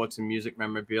Boston Sports and Music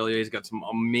Memorabilia. He's got some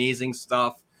amazing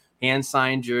stuff,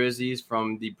 hand-signed jerseys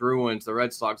from the Bruins, the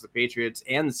Red Sox, the Patriots,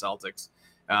 and the Celtics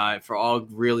for all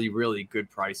really, really good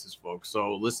prices, folks.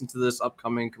 So listen to this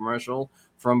upcoming commercial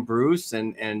from Bruce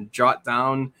and jot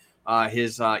down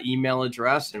his email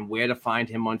address and where to find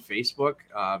him on Facebook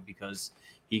because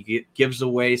he gives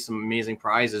away some amazing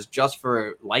prizes just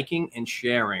for liking and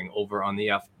sharing over on the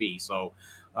FB. So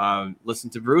listen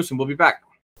to Bruce and we'll be back.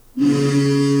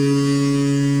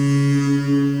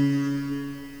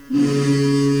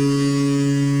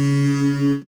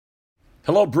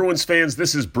 Hello, Bruins fans.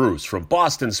 This is Bruce from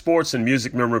Boston Sports and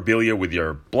Music Memorabilia with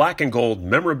your black and gold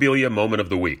memorabilia moment of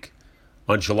the week.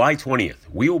 On July 20th,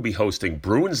 we will be hosting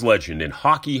Bruins legend and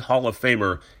Hockey Hall of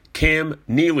Famer Cam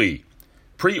Neely.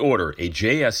 Pre-order a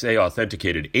JSA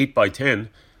authenticated 8x10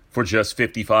 for just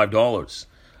 $55,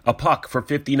 a puck for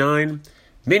 $59,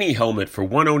 mini helmet for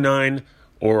 $109,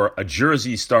 or a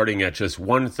jersey starting at just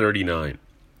 $139.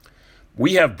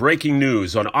 We have breaking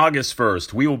news. On August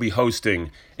 1st, we will be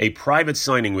hosting a private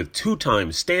signing with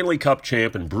two-time Stanley Cup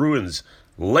champ and Bruins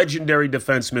legendary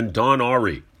defenseman Don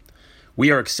Awrey. We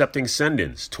are accepting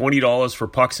send-ins, $20 for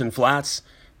pucks and flats,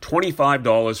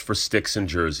 $25 for sticks and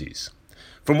jerseys.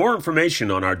 For more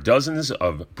information on our dozens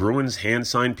of Bruins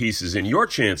hand-signed pieces and your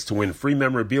chance to win free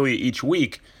memorabilia each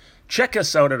week, check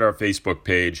us out at our Facebook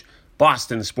page,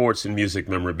 Boston Sports and Music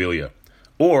Memorabilia,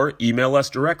 or email us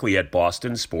directly at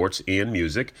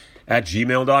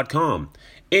bostonsportsandmusic@gmail.com.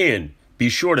 And be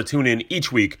sure to tune in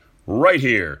each week right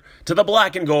here to the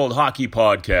Black and Gold Hockey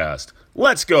Podcast.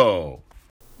 Let's go!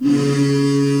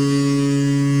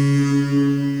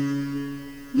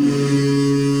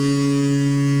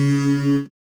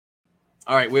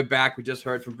 All right, we're back. We just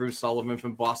heard from Bruce Sullivan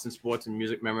from Boston Sports and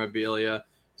Music Memorabilia.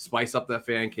 Spice up that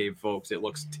fan cave, folks. It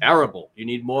looks terrible. You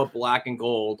need more black and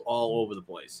gold all over the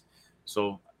place.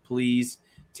 So please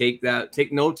take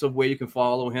notes of where you can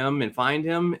follow him and find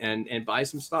him and buy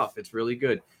some stuff. It's really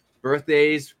good.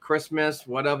 Birthdays, Christmas,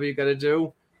 whatever you got to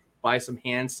do, buy some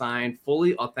hand-signed,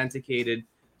 fully authenticated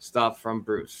stuff from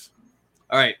Bruce.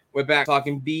 All right, we're back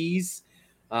talking bees.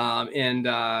 And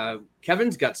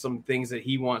Kevin's got some things that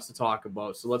he wants to talk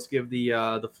about. So let's give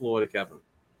the floor to Kevin.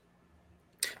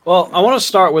 Well, I want to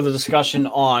start with a discussion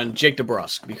on Jake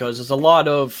DeBrusk because there's a lot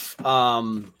of,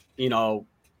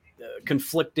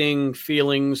 conflicting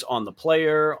feelings on the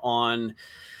player, on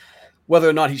whether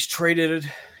or not he's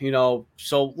traded,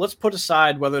 so let's put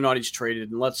aside whether or not he's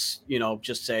traded and let's,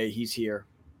 just say he's here,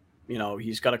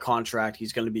 he's got a contract.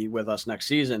 He's going to be with us next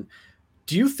season.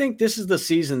 Do you think this is the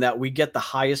season that we get the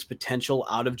highest potential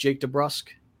out of Jake DeBrusk?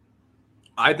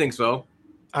 I think so.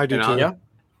 I do too. Yeah.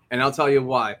 And I'll tell you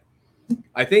why.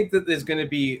 I think that there's going to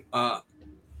be a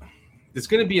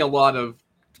lot of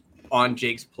on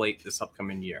Jake's plate this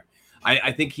upcoming year.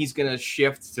 I think he's going to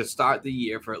shift to start the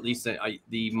year for at least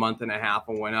the month and a half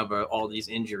or whenever all these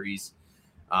injuries.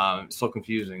 So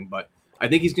confusing, but I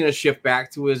think he's going to shift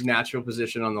back to his natural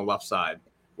position on the left side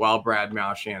while Brad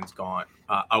Marchand's gone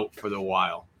out for the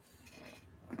while.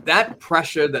 That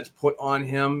pressure that's put on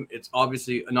him, it's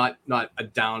obviously not a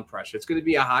down pressure. It's going to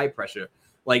be a high pressure.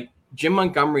 Like Jim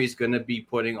Montgomery is going to be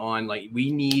putting on, like,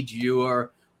 we need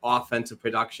your offensive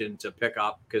production to pick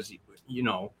up because,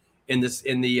 in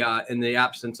the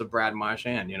absence of Brad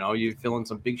Marchand, you're filling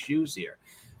some big shoes here.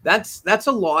 That's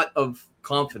a lot of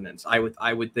confidence.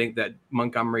 I would think that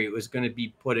Montgomery was going to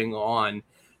be putting on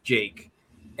Jake.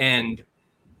 And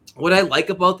what I like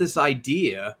about this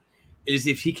idea is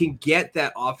if he can get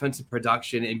that offensive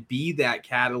production and be that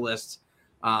catalyst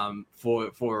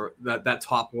for that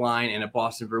top line and a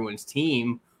Boston Bruins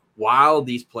team while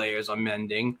these players are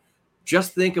mending,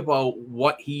 just think about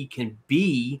what he can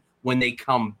be when they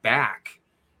come back.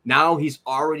 Now he's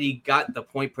already got the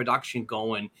point production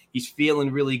going. He's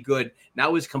feeling really good.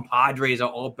 Now his compadres are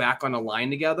all back on the line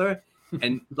together.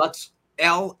 And let's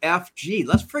LFG.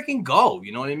 Let's freaking go.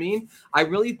 You know what I mean? I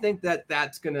really think that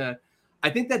I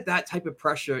think that type of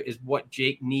pressure is what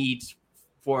Jake needs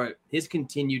for his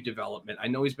continued development. I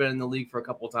know he's been in the league for a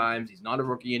couple of times. He's not a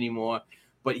rookie anymore,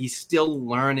 but he's still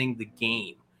learning the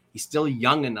game. He's still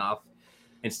young enough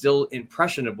and still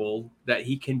impressionable that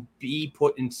he can be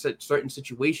put in certain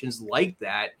situations like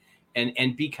that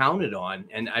and be counted on.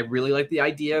 And I really like the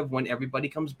idea of when everybody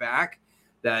comes back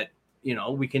that,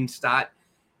 we can start,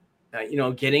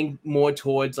 getting more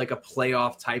towards like a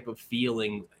playoff type of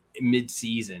feeling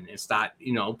mid-season and start,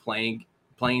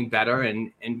 playing better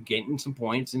and getting some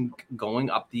points and going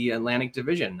up the Atlantic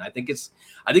Division. I think it's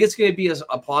going to be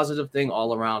a positive thing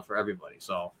all around for everybody.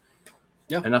 So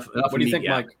yeah. Enough what do you think,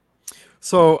 Mike?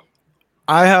 So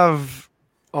I have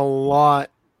a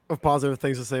lot of positive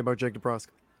things to say about Jake DeBrusk.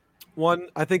 One,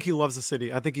 I think he loves the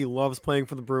city. I think he loves playing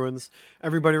for the Bruins.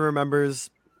 Everybody remembers,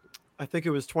 I think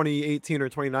it was 2018 or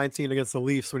 2019 against the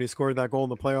Leafs when he scored that goal in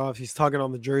the playoffs. He's tugging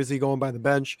on the jersey, going by the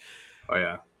bench. Oh,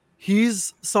 yeah.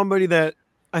 He's somebody that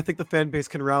I think the fan base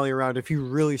can rally around if he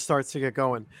really starts to get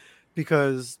going,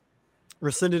 because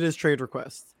rescinded his trade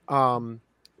request.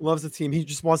 Loves the team. He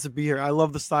just wants to be here. I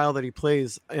love the style that he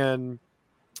plays, and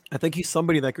I think he's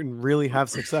somebody that can really have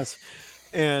success.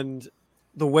 And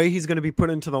the way he's going to be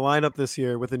put into the lineup this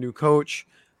year with a new coach,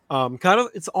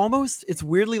 it's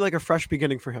weirdly like a fresh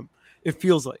beginning for him. It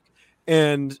feels like,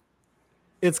 and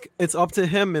it's up to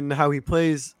him and how he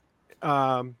plays,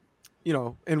 in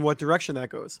what direction that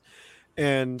goes.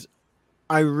 And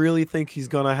I really think he's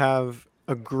going to have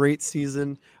a great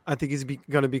season. I think he's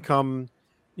going to become,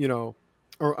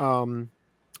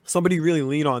 somebody really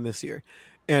lean on this year.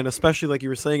 And especially like you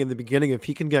were saying in the beginning, if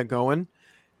he can get going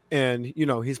and,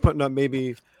 he's putting up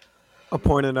maybe a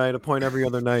point a night, a point every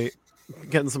other night,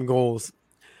 getting some goals,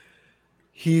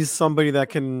 he's somebody that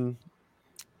can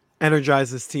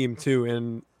energize this team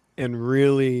too and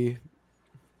really,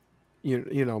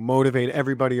 motivate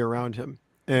everybody around him.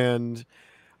 And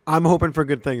I'm hoping for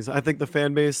good things. I think the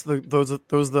fan base,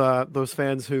 those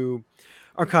fans who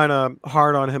are kind of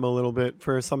hard on him a little bit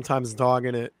for sometimes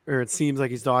dogging it, or it seems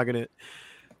like he's dogging it,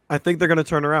 I think they're going to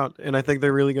turn around, and I think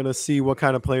they're really going to see what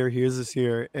kind of player he is this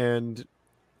year. And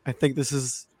I think this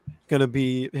is going to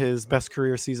be his best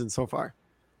career season so far.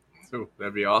 Ooh,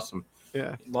 that'd be awesome.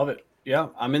 Yeah. Love it. Yeah.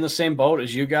 I'm in the same boat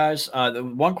as you guys. The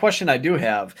one question I do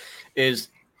have is,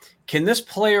 can this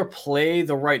player play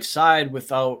the right side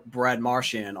without Brad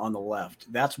Marchand on the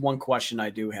left? That's one question I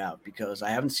do have, because I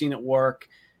haven't seen it work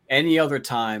any other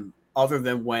time other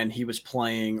than when he was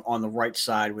playing on the right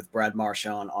side with Brad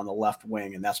Marchand on the left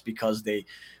wing. And that's because they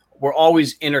were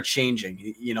always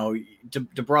interchanging.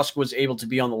 DeBrusk was able to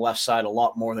be on the left side a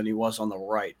lot more than he was on the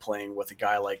right, playing with a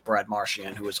guy like Brad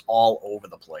Marchand, who is all over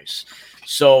the place.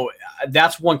 So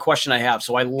that's one question I have.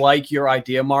 So I like your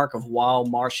idea, Mark, of while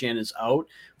Marchand is out,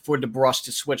 for DeBrusk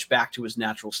to switch back to his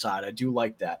natural side. I do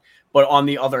like that. But on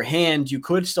the other hand, you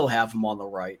could still have him on the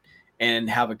right and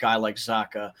have a guy like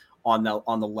Zacha on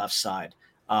the left side,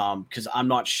 because I'm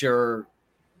not sure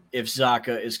if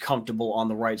Zacha is comfortable on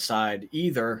the right side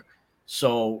either.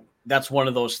 So that's one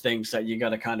of those things that you got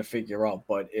to kind of figure out.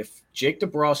 But if Jake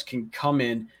DeBrusk can come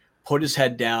in, put his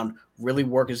head down, really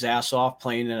work his ass off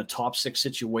playing in a top 6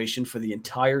 situation for the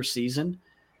entire season,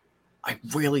 I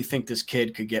really think this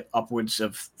kid could get upwards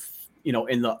of,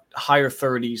 in the higher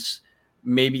 30s,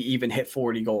 maybe even hit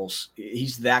 40 goals.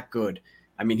 He's that good.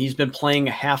 I mean, he's been playing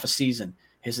a half a season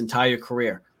his entire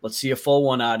career. Let's see a full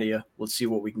one out of you. Let's see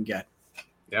what we can get.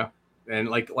 Yeah. And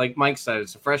like Mike said,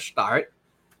 it's a fresh start.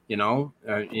 He's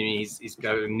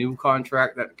got a new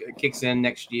contract that kicks in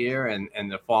next year and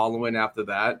the following after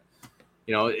that.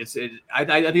 I think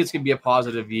it's going to be a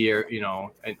positive year,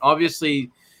 and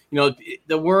obviously,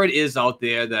 the word is out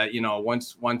there that,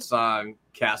 once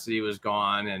Cassidy was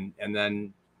gone and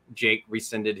then Jake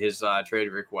rescinded his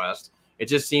trade request, it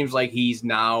just seems like he's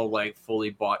now like fully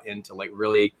bought into like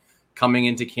really coming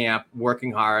into camp,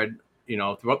 working hard,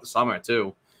 throughout the summer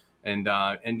too, and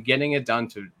getting it done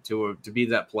to be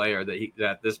that player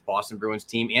that this Boston Bruins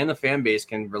team and the fan base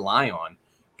can rely on,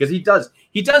 because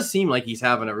he does seem like he's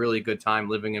having a really good time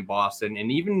living in Boston,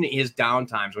 and even his down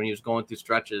times when he was going through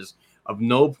stretches of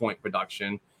no point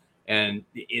production and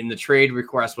in the trade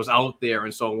request was out there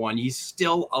and so on, he's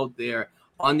still out there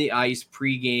on the ice,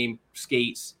 pregame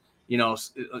skates,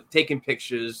 taking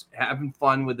pictures, having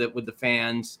fun with the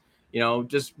fans,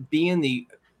 just being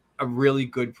a really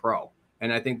good pro.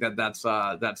 And I think that's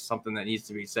something that needs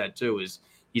to be said too. Is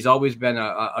he's always been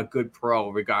a good pro,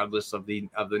 regardless of the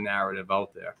narrative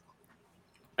out there.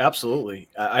 Absolutely.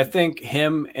 I think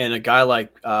him and a guy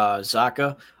like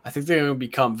Zacha, I think they're going to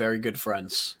become very good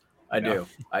friends. I do.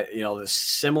 The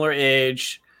similar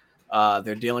age.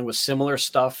 They're dealing with similar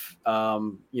stuff,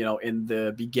 in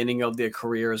the beginning of their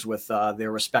careers with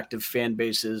their respective fan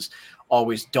bases,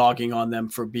 always dogging on them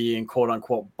for being quote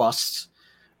unquote busts.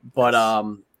 But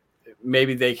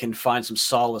maybe they can find some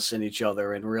solace in each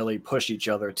other and really push each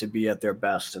other to be at their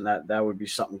best. And that would be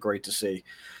something great to see.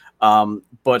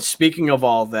 But speaking of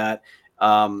all that,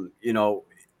 when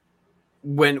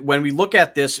we look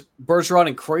at this, Bergeron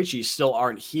and Krejci still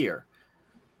aren't here,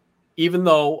 even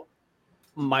though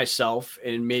myself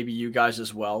and maybe you guys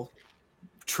as well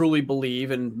truly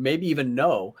believe and maybe even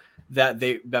know that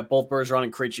both Bergeron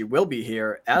and Krejci will be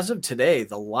here. As of today,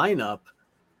 the lineup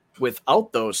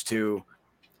without those two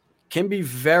can be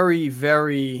very,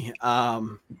 very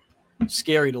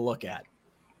scary to look at.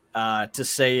 To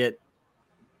say it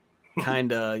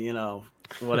kind of,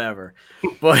 whatever.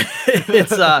 But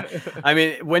it's,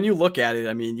 when you look at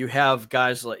it, you have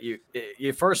guys like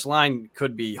your first line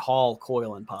could be Hall,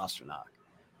 Coyle, and Pastrnak.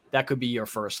 That could be your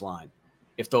first line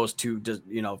if those two,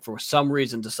 for some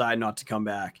reason decide not to come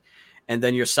back. And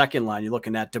then your second line, you're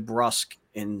looking at DeBrusk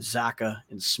and Zacha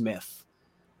and Smith.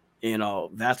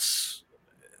 That's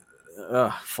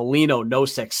Foligno,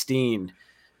 Nosek, Steen,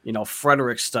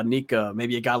 Frederick, Stanika,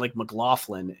 maybe a guy like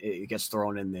McLaughlin it gets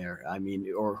thrown in there.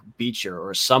 Or Beecher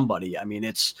or somebody.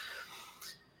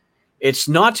 It's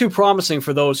not too promising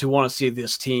for those who want to see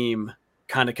this team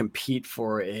kind of compete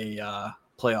for a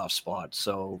playoff spot.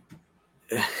 So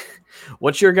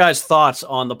what's your guys' thoughts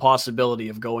on the possibility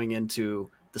of going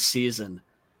into the season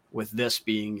with this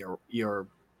being your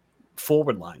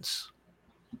forward lines?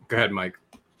 Go ahead, Mike.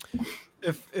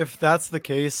 If that's the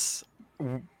case,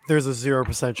 there's a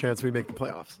 0% chance we make the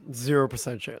playoffs.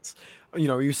 0% chance.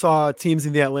 You saw teams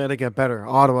in the Atlantic get better.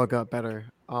 Ottawa got better.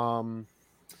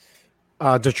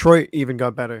 Detroit even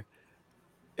got better.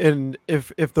 And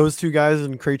if those two guys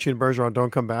and Krejci and Bergeron don't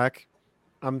come back,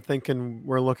 I'm thinking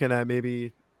we're looking at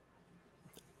maybe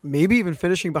even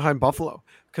finishing behind Buffalo,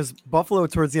 because Buffalo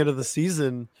towards the end of the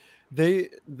season, they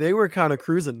were kind of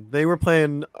cruising. They were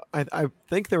playing, I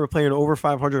think they were playing over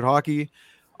 500 hockey.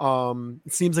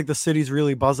 It seems like the city's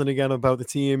really buzzing again about the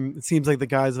team. It seems like the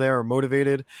guys there are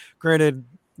motivated. Granted,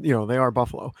 they are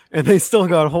Buffalo and they still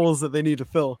got holes that they need to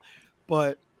fill.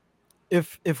 But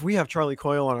if we have Charlie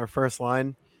Coyle on our first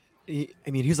line,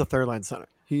 he's a third line center.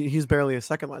 He's barely a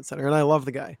second line center, and I love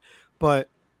the guy. But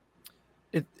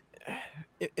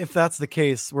if that's the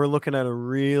case, we're looking at a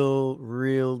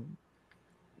real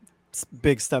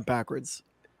big step backwards.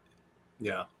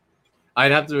 Yeah,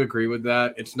 I'd have to agree with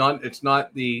that. It's not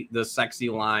the sexy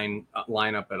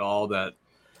lineup at all that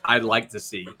I'd like to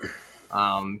see.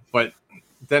 But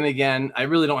then again, I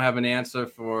really don't have an answer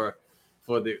for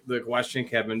the question,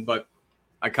 Kevin. But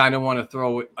I kind of want to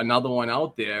throw another one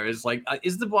out there. Is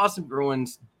the Boston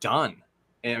Bruins done?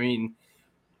 There's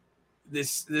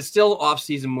still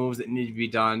off-season moves that need to be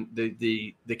done.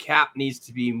 The cap needs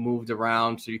to be moved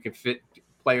around so you can fit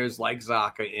players like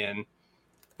Zacha in.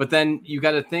 But then you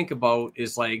got to think about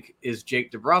is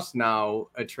Jake DeBrusk now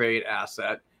a trade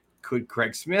asset? Could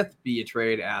Craig Smith be a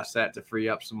trade asset to free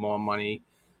up some more money?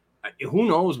 Who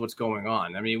knows what's going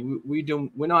on?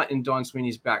 We're not in Don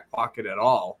Sweeney's back pocket at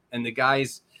all. And the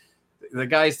guy's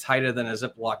tighter than a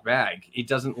Ziploc bag. He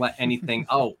doesn't let anything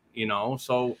out,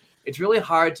 So it's really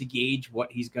hard to gauge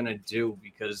what he's going to do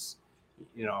because,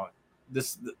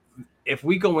 if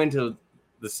we go into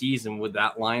the season with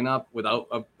that lineup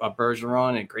without a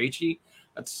Bergeron and Krejci,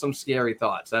 that's some scary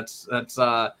thoughts. That's going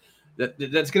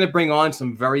to bring on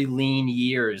some very lean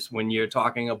years when you're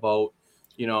talking about,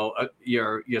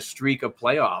 your streak of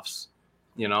playoffs.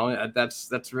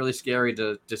 That's really scary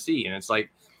to see. And it's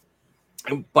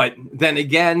but then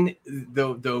again,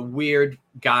 the weird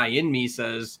guy in me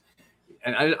says,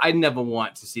 and I never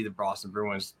want to see the Boston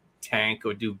Bruins tank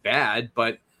or do bad,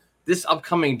 but this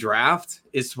upcoming draft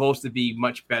is supposed to be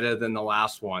much better than the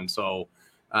last one. So,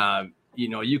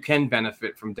 you can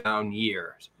benefit from down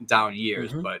years,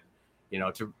 mm-hmm. But,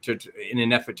 to in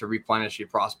an effort to replenish your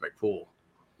prospect pool.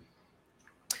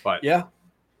 But yeah.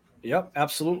 Yep,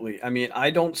 absolutely.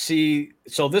 I don't see –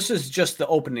 so this is just the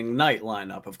opening night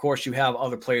lineup. Of course, you have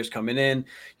other players coming in.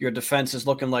 Your defense is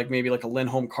looking like maybe like a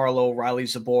Lindholm, Carlo, Riley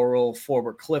Zaboral,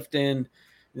 Forbort, Clifton.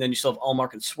 And then you still have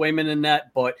Allmark and Swayman in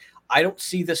that. But I don't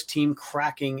see this team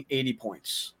cracking 80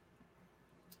 points.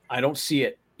 I don't see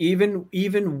it.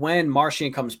 even when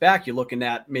Marchand comes back, you're looking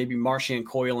at maybe Marchand,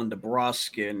 Coyle, and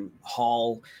DeBrusk, and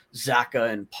Hall,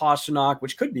 Zacha, and Pastrnak,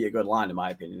 which could be a good line in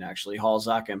my opinion. Actually, Hall,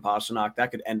 Zacha, and Pastrnak,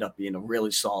 that could end up being a really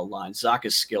solid line.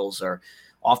 Zacha's skills are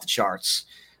off the charts,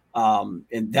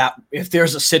 and that if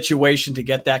there's a situation to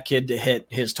get that kid to hit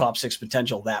his top 6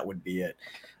 potential, that would be it.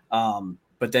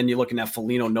 But then you're looking at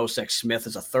Foligno, Nosek, Smith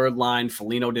as a third line.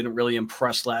 Foligno didn't really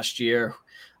impress last year.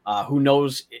 Who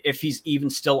knows if he's even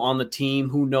still on the team?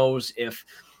 Who knows if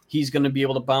he's going to be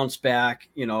able to bounce back,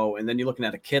 and then you're looking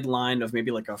at a kid line of maybe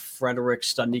like a Frederick,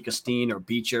 Studnicka Steen, or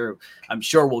Beecher. I'm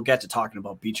sure we'll get to talking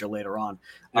about Beecher later on.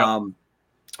 Yep.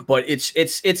 But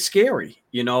it's scary,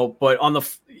 but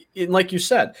like you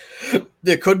said,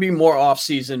 there could be more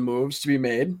off-season moves to be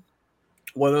made,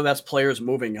 whether that's players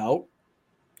moving out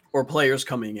or players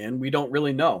coming in. We don't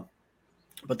really know,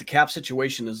 but the cap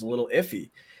situation is a little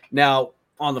iffy. Now,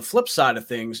 on the flip side of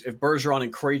things, if Bergeron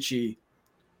and Krejci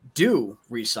do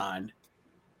re-sign,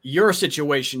 your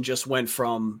situation just went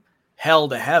from hell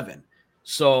to heaven.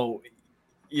 So,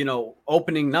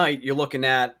 opening night, you're looking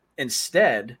at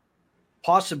instead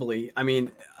possibly,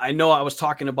 I know I was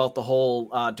talking about the whole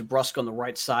DeBrusk on the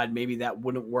right side. Maybe that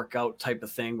wouldn't work out type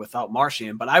of thing without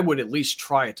Marchand, but I would at least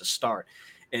try it to start.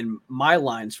 And my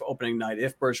lines for opening night,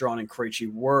 if Bergeron and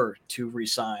Krejci were to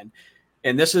re-sign,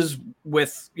 and this is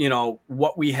with,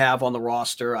 what we have on the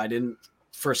roster. I didn't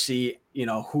foresee,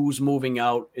 who's moving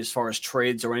out as far as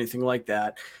trades or anything like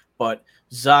that. But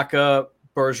Zacha,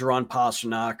 Bergeron,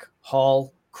 Pastrnak,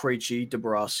 Hall, Krejci,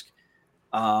 DeBrusk.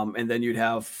 And then you'd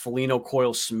have Foligno,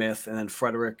 Coyle, Smith, and then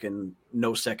Frederick and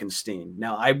Nosek and Steen.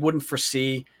 Now, I wouldn't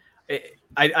foresee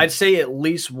 – I'd say at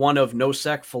least one of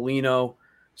Nosek, Foligno,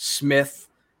 Smith,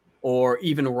 or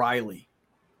even Riley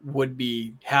would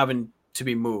be having – to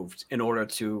be moved in order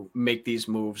to make these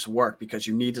moves work, because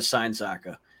you need to sign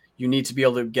Zacha. You need to be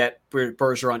able to get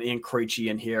Bergeron and Krejci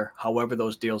in here, however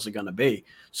those deals are going to be.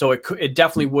 So it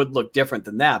definitely would look different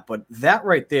than that, but that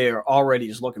right there already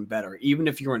is looking better, even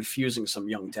if you're infusing some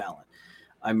young talent.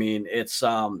 It's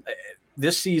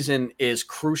this season is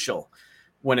crucial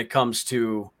when it comes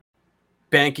to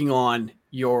banking on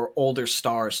your older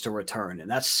stars to return,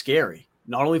 and that's scary.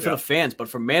 Not only for the fans, but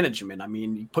for management.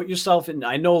 You put yourself in –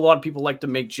 I know a lot of people like to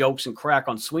make jokes and crack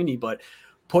on Sweeney, but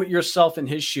put yourself in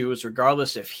his shoes,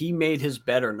 regardless if he made his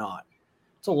bet or not.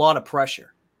 It's a lot of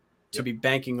pressure to be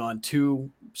banking on two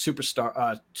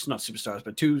not superstars,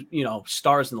 but two,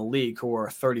 stars in the league who are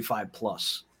 35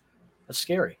 plus. That's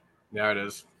scary. Yeah, it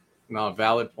is. No,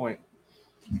 valid point.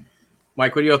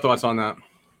 Mike, what are your thoughts on that?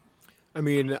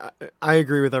 I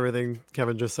agree with everything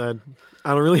Kevin just said.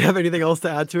 I don't really have anything else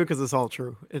to add to it because it's all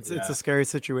true. It's a scary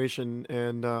situation,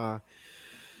 and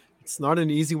it's not an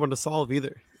easy one to solve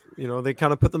either. They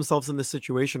kind of put themselves in this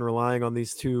situation relying on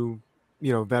these two,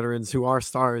 veterans who are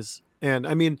stars. And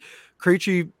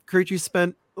Krejci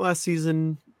spent last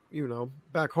season,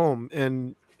 back home,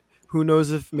 and who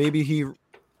knows if maybe he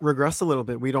regressed a little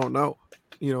bit. We don't know,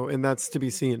 and that's to be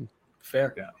seen.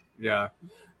 Fair. Yeah.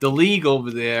 The league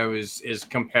over there is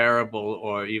comparable,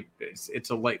 or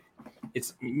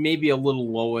it's maybe a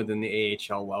little lower than the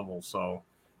AHL level. So,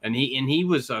 and he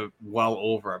was well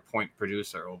over a point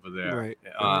producer over there,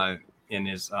 right. In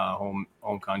his home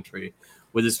country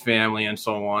with his family and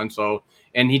so on. So,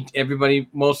 and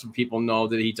most of the people know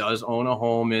that he does own a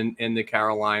home in the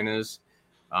Carolinas.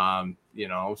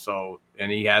 So,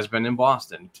 and he has been in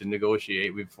Boston to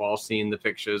negotiate. We've all seen the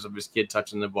pictures of his kid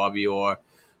touching the Bobby Orr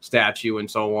statue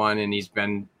and so on, and he's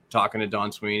been talking to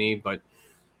Don Sweeney, but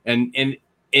and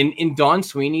in Don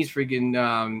Sweeney's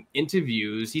freaking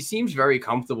interviews, he seems very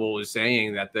comfortable with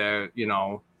saying that they're,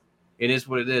 it is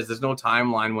what it is. There's no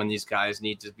timeline when these guys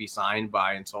need to be signed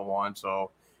by and so on. So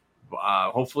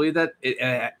hopefully that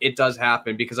it does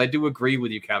happen, because I do agree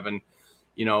with you, Kevin.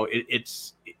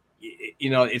 It's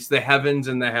the heavens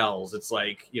and the hells. It's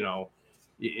like,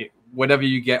 whatever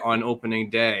you get on opening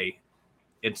day,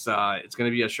 it's going to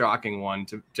be a shocking one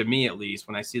to me, at least,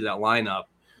 when I see that lineup,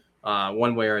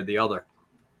 one way or the other.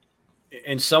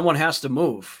 And someone has to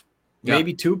move.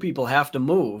 Maybe two people have to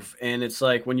move. And it's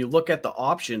like, when you look at the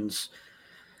options,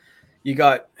 you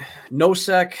got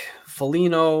Nosek,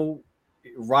 Foligno,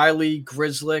 Riley,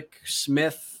 Grzelcyk,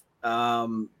 Smith.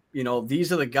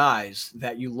 These are the guys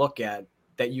that you look at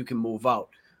that you can move out.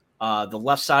 The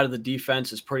left side of the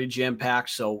defense is pretty jam-packed,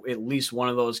 so at least one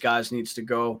of those guys needs to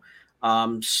go.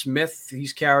 Smith,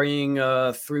 he's carrying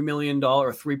a $3 million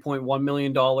or $3.1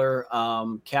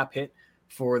 million cap hit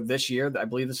for this year. I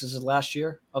believe this is his last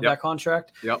year of that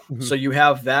contract. Yep. Mm-hmm. So you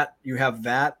have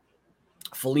that.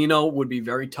 Foligno would be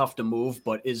very tough to move,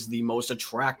 but is the most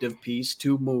attractive piece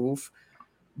to move.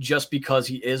 just because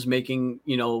he is making,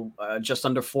 just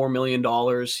under $4 million.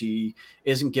 He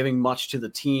isn't giving much to the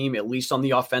team, at least on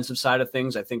the offensive side of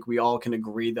things. I think we all can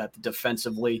agree that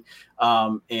defensively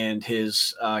and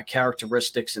his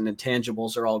characteristics and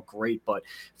intangibles are all great. But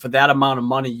for that amount of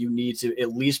money, you need to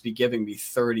at least be giving me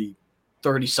 30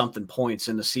 something points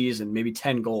in the season, maybe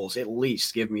 10 goals, at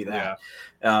least give me that.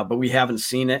 Yeah. But we haven't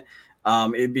seen it.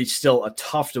 It'd be still a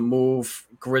tough to move.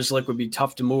 Grizzlick would be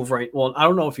tough to move, right? Well, I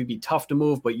don't know if he'd be tough to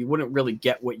move, but you wouldn't really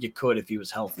get what you could if he was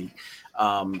healthy.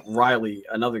 Riley,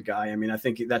 another guy. I mean, I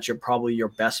think that's probably your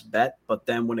best bet. But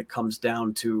then when it comes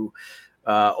down to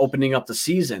opening up the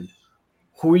season,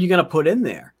 who are you going to put in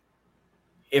there?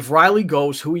 If Riley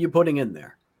goes, who are you putting in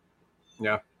there?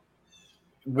 Yeah.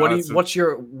 What's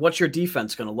your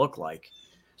defense going to look like?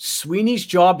 Sweeney's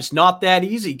job is not that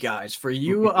easy, guys. For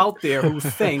you out there who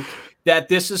think that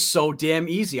this is so damn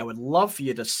easy, I would love for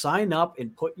you to sign up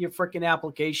and put your freaking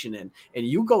application in, and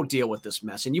you go deal with this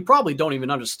mess. And you probably don't even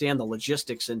understand the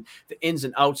logistics and the ins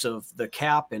and outs of the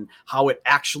cap and how it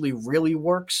actually really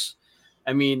works.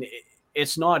 I mean,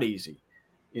 it's not easy,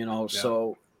 Yeah.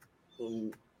 So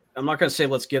I'm not going to say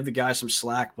let's give the guy some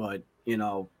slack, but,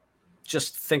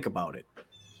 just think about it.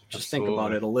 Just think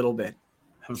about it a little bit.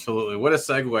 Absolutely. What a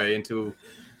segue into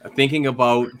thinking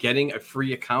about getting a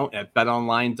free account at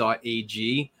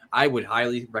betonline.ag. I would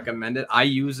highly recommend it. I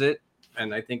use it,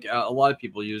 and I think a lot of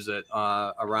people use it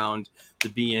around the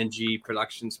BNG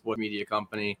Production Sport Media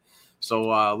Company.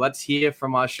 So let's hear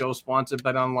from our show sponsor,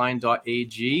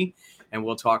 betonline.ag, and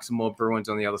we'll talk some more Bruins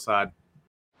on the other side.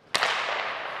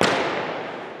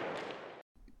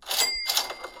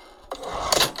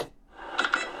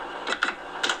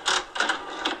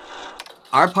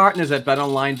 Our partners at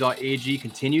betonline.ag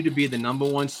continue to be the number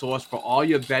one source for all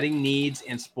your betting needs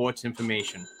and sports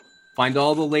information. Find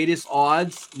all the latest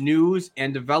odds, news,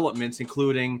 and developments,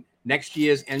 including next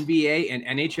year's NBA and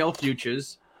NHL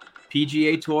futures,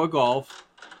 PGA Tour golf,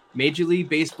 Major League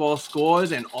Baseball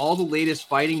scores, and all the latest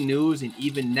fighting news, and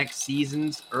even next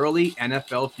season's early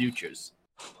NFL futures.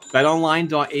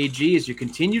 BetOnline.ag is your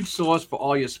continued source for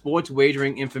all your sports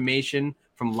wagering information,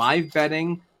 from live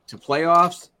betting to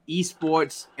playoffs,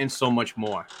 esports, and so much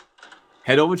more.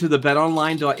 Head over to the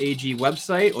betonline.ag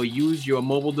website or use your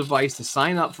mobile device to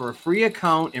sign up for a free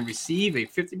account and receive a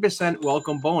 50%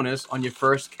 welcome bonus on your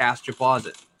first cash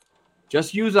deposit.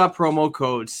 Just use our promo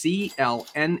code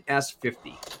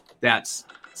CLNS50. That's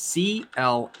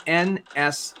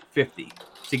CLNS50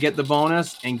 to get the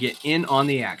bonus and get in on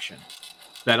the action.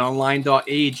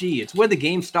 BetOnline.ag, it's where the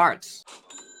game starts.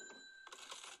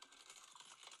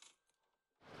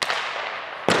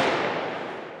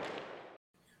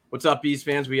 What's up, Bees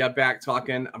fans? We are back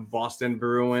talking Boston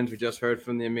Bruins. We just heard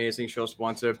from the amazing show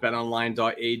sponsor,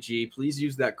 betonline.ag. Please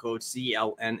use that code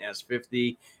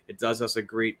CLNS50. It does us a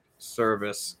great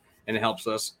service, and it helps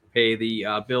us pay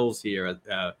the bills here at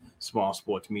the small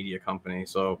sports media company.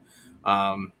 So,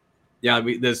 the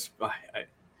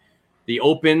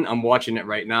Open, I'm watching it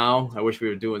right now. I wish we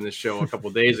were doing this show a couple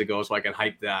days ago so I could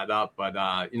hype that up.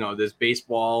 But, there's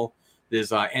baseball,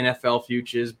 there's NFL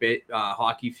futures,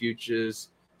 hockey futures,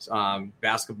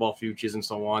 basketball futures, and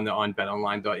so on. They're on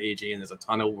betonline.ag, and there's a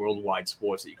ton of worldwide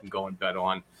sports that you can go and bet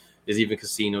on. There's even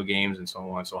casino games and so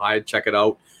on. So check it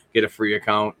out, get a free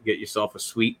account, get yourself a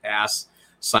sweet ass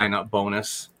sign up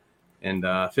bonus, and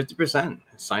 50%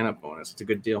 sign up bonus. It's a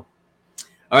good deal.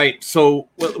 All right, so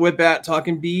we're back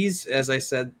talking Bees, as I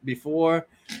said before.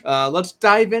 Let's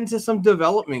dive into some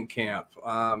development camp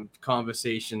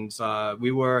conversations.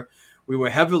 We were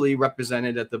heavily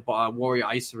represented at the Warrior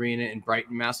Ice Arena in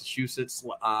Brighton, Massachusetts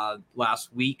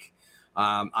last week.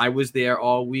 I was there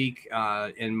all week,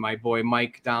 and my boy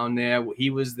Mike down there,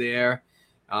 he was there,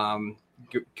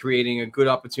 creating a good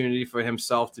opportunity for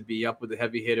himself to be up with the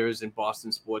heavy hitters in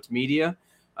Boston sports media,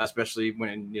 especially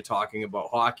when you're talking about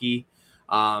hockey.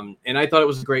 And I thought it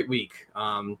was a great week.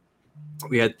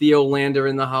 We had Theo Lander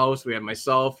in the house. We had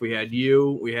myself. We had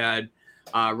you. We had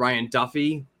Ryan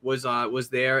Duffy was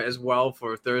there as well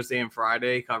for Thursday and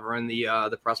Friday, covering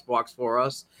the press box for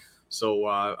us. So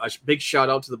a big shout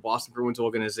out to the Boston Bruins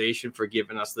organization for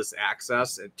giving us this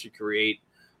access to create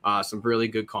some really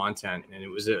good content. And it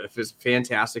was a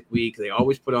fantastic week. They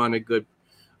always put on a good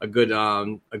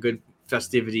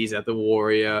festivities at the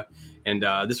Warrior. And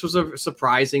this was a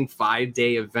surprising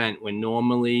 5-day event when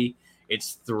normally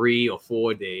it's 3 or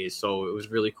 4 days. So it was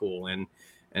really cool. And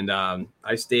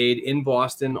I stayed in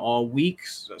Boston all week,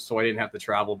 so I didn't have to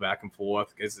travel back and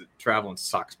forth, because traveling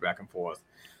sucks back and forth.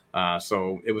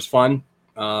 So it was fun.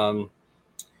 So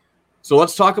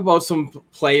let's talk about some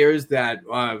players that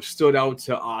stood out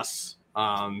to us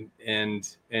And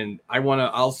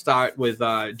I'll start with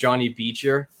Johnny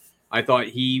Beecher. I thought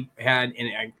he had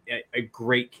a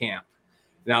great camp.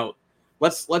 Now,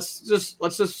 let's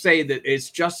just say that it's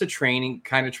just a training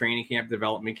camp,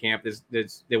 development camp.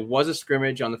 There was a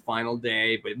scrimmage on the final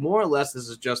day, but more or less this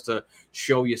is just to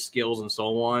show your skills and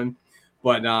so on.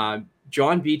 But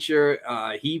John Beecher,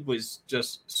 he was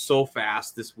just so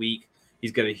fast this week.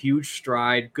 He's got a huge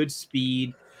stride, good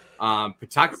speed.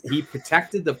 He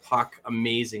protected the puck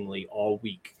amazingly all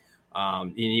week,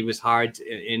 and he was hard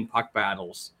in puck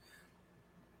battles.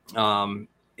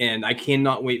 And I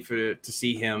cannot wait to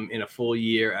see him in a full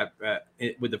year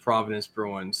with the Providence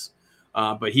Bruins.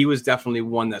 But he was definitely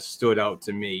one that stood out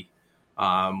to me.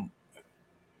 Who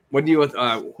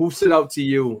stood out to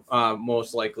you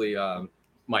most likely?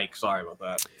 Mike, sorry about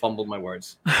that. Fumbled my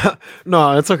words.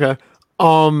 No, it's okay.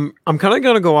 I'm kind of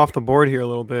gonna go off the board here a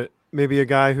little bit. Maybe a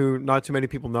guy who not too many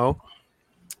people know.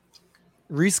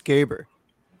 Reese Gaber.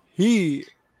 He's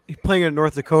playing in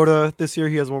North Dakota this year.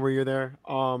 He has one more year there.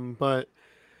 But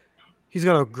he's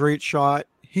got a great shot.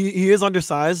 He is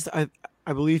undersized. I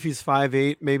believe he's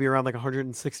 5'8", maybe around like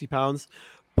 160 pounds,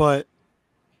 but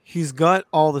he's got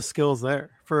all the skills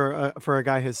there for a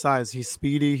guy his size. He's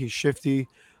speedy. He's shifty.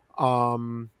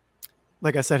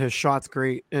 Like I said, his shot's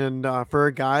great. And for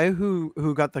a guy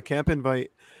who got the camp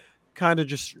invite kind of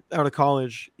just out of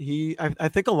college, I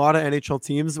think a lot of NHL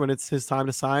teams, when it's his time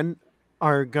to sign,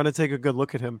 are going to take a good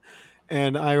look at him.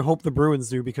 And I hope the Bruins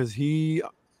do, because he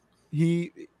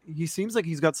seems like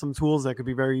he's got some tools that could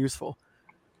be very useful.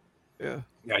 Yeah,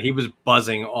 he was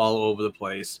buzzing all over the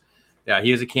place. Yeah, he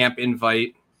has a camp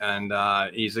invite, and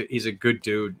he's a good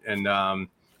dude. And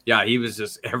he was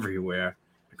just everywhere.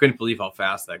 I couldn't believe how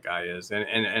fast that guy is,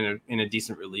 and in a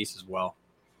decent release as well.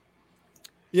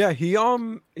 Yeah,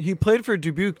 he played for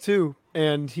Dubuque too,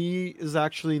 and he is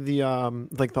actually the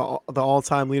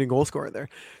all-time leading goal scorer there.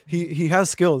 He has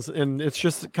skills, and it's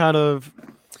just kind of,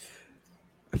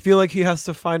 I feel like he has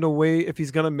to find a way. If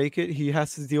he's gonna make it, he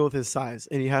has to deal with his size,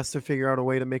 and he has to figure out a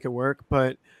way to make it work.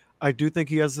 But I do think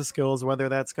he has the skills. Whether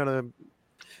that's gonna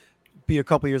be a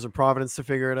couple years of Providence to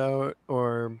figure it out,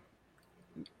 or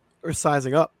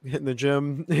sizing up, hitting the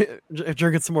gym,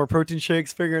 drinking some more protein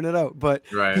shakes, figuring it out. But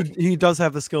right. he does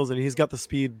have the skills, and he's got the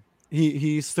speed.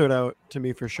 He stood out to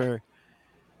me for sure.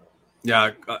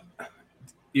 Yeah.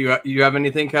 You have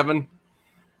anything, Kevin?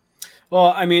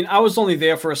 Well, I mean, I was only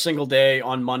there for a single day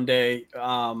on Monday,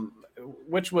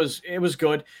 which was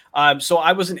good. So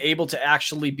I wasn't able to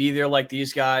actually be there like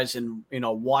these guys and,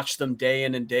 watch them day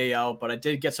in and day out, but I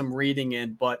did get some reading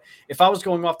in. But if I was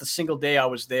going off the single day I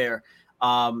was there,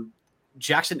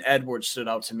 Jackson Edwards stood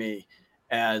out to me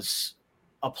as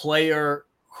a player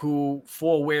who,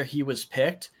 for where he was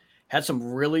picked, had some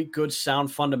really good sound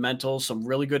fundamentals, some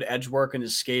really good edge work in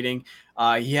his skating.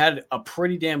 He had a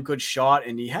pretty damn good shot,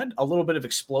 and he had a little bit of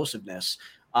explosiveness.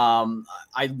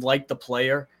 I like the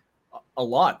player a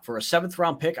lot. For a 7th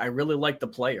round pick, I really like the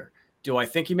player. Do I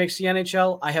think he makes the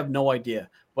NHL? I have no idea.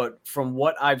 But from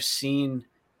what I've seen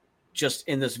just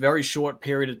in this very short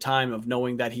period of time of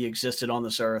knowing that he existed on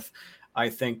this earth, I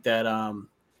think that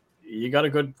you got a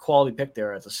good quality pick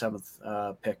there at the 7th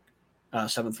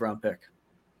round pick.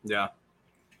 Yeah.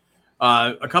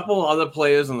 A couple other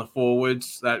players on the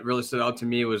forwards that really stood out to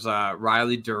me was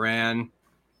Riley Duran,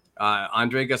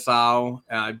 Andre Gasol,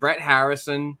 Brett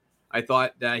Harrison. I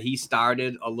thought that he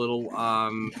started a little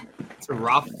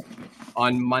rough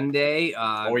on Monday.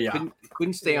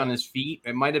 Couldn't stay on his feet.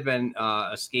 It might have been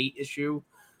a skate issue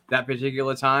that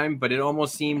particular time, but it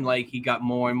almost seemed like he got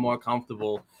more and more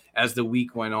comfortable as the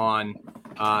week went on,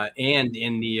 and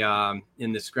in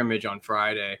the scrimmage on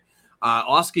Friday.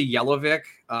 Oscar Yelovic,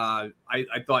 I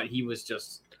thought he was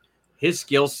just, his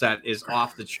skill set is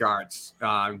off the charts.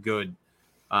 Good.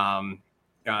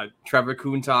 Trevor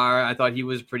Kuntar, I thought he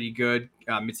was pretty good.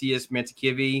 Matthias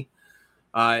Mantikivi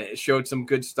showed some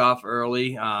good stuff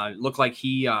early. Looked like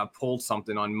he pulled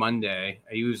something on Monday.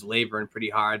 He was laboring pretty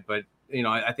hard, but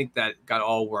I think that got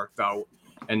all worked out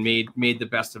and made the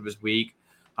best of his week.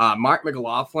 Mark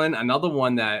McLaughlin, another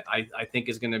one that I think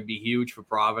is going to be huge for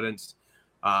Providence.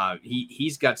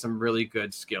 He's got some really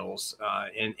good skills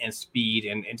and speed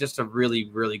and just a really,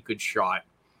 really good shot.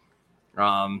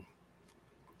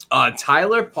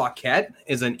 Tyler Paquette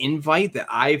is an invite that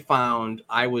I found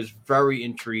I was very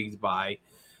intrigued by.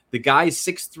 The guy's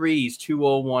 6'3", he's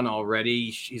 201 already.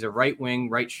 He's a right wing,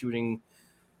 right shooting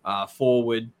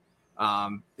forward.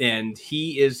 And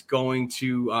he is going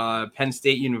to Penn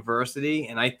State University.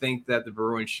 And I think that the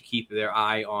Bruins should keep their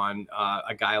eye on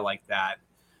a guy like that.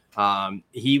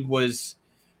 He was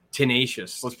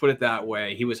tenacious. Let's put it that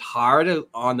way. He was hard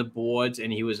on the boards,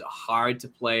 and he was hard to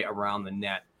play around the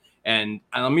net. And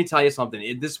let me tell you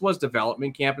something. This was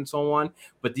development camp and so on,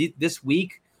 but this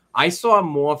week I saw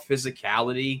more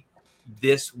physicality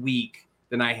this week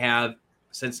than I have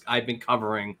since I've been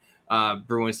covering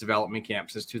Bruins development camp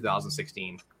since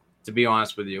 2016. To be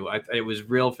honest with you, it was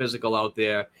real physical out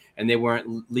there, and they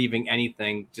weren't leaving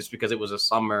anything just because it was a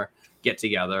summer get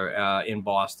together in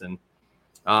Boston.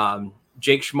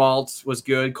 Jake Schmaltz was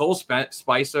good. Cole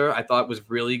Spicer, I thought, was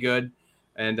really good.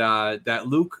 And that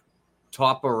Luke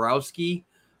Toporowski,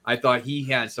 I thought he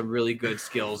had some really good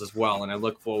skills as well. And I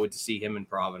look forward to see him in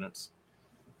Providence.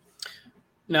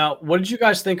 Now, what did you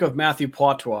guys think of Matthew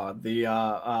Poitras, the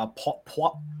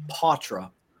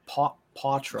Poitras?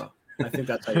 I think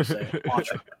that's how you say it.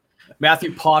 Poitras.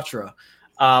 Matthew Poitras.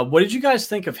 What did you guys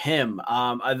think of him?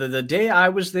 The day I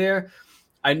was there,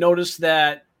 I noticed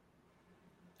that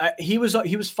he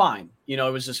was fine. You know,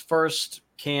 it was his first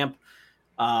camp.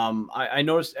 I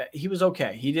noticed he was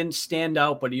okay. He didn't stand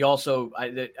out, but he also I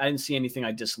didn't see anything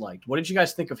I disliked. What did you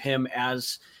guys think of him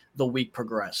as the week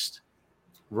progressed?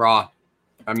 Raw.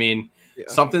 I mean,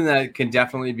 something that can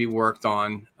definitely be worked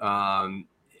on.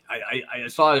 I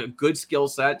saw a good skill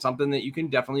set, something that you can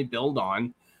definitely build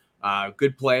on.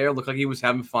 Good player, looked like he was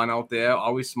having fun out there,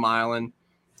 always smiling,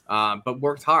 but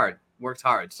worked hard.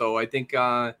 So I think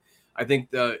another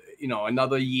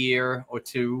year or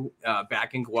two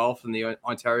back in Guelph in the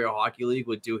Ontario Hockey League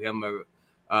would do him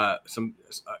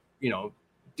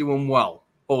do him well,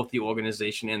 both the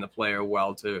organization and the player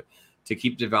well to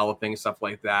keep developing stuff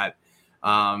like that.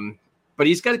 But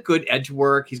he's got good edge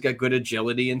work. He's got good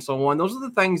agility and so on. Those are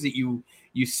the things that you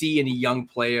see in a young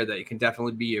player that can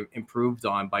definitely be improved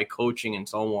on by coaching and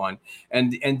so on.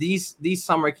 And these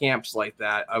summer camps like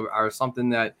that are something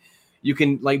that you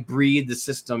can like breathe the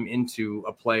system into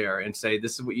a player and say,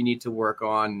 this is what you need to work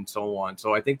on and so on.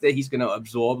 So I think that he's going to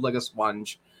absorb like a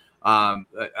sponge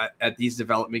at these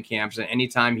development camps. And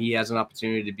anytime he has an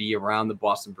opportunity to be around the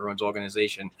Boston Bruins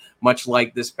organization, much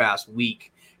like this past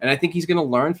week, and I think he's going to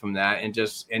learn from that and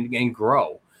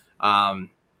grow.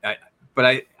 But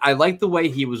I like the way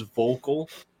he was vocal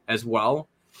as well.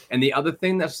 And the other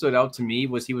thing that stood out to me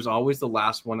was he was always the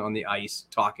last one on the ice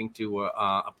talking to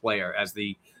a player as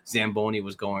the Zamboni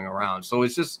was going around. So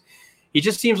he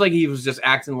just seems like he was just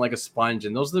acting like a sponge.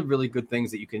 And those are the really good things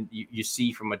that you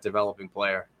see from a developing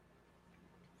player.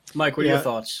 Mike, what are your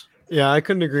thoughts? Yeah, I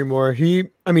couldn't agree more. He's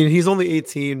only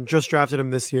 18, just drafted him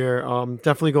this year.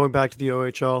 Definitely going back to the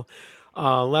OHL.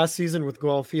 Last season with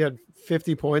Guelph, he had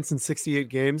 50 points in 68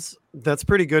 games. That's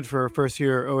pretty good for a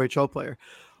first-year OHL player.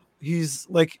 He's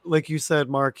like you said,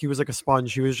 Mark, he was like a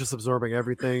sponge. He was just absorbing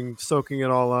everything, soaking it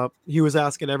all up. He was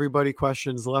asking everybody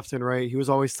questions left and right. He was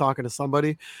always talking to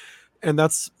somebody, and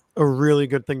that's a really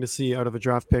good thing to see out of a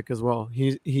draft pick as well.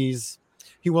 He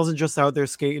wasn't just out there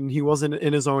skating. He wasn't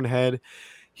in his own head.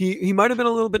 He might have been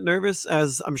a little bit nervous,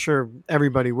 as I'm sure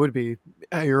everybody would be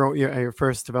at your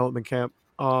first development camp.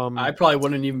 I probably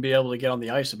wouldn't even be able to get on the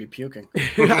ice. I'd be puking.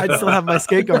 I'd still have my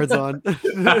skate guards on.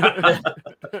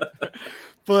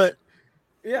 But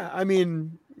yeah, I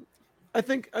mean, I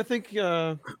think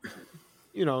as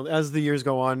the years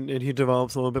go on and he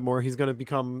develops a little bit more, he's going to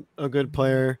become a good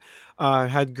player.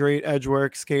 Had great edge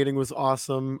work. Skating was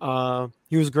awesome.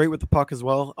 He was great with the puck as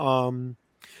well.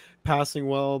 Passing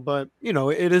well, but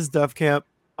it is dev camp.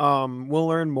 We'll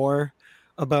learn more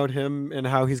about him and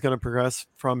how he's going to progress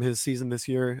from his season this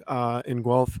year in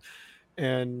Guelph,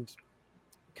 and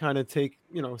kind of take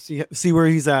see where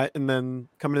he's at, and then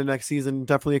coming to next season,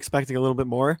 definitely expecting a little bit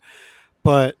more.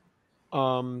 But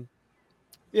I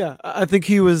think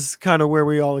he was kind of where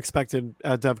we all expected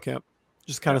at dev camp,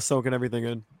 just kind of soaking everything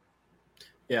in.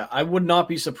 Yeah, I would not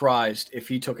be surprised if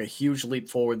he took a huge leap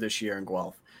forward this year in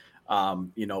Guelph.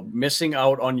 Missing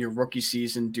out on your rookie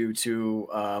season due to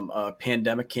a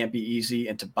pandemic can't be easy,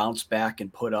 and to bounce back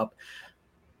and put up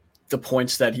the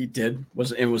points that he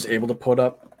was able to put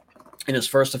up in his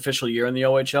first official year in the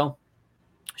OHL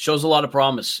shows a lot of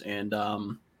promise. And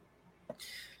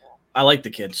I like the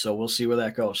kid, so we'll see where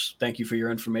that goes. Thank you for your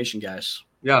information, guys.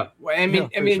 Yeah.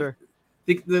 Sure.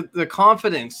 The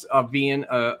confidence of being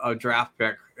a draft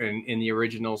pick in the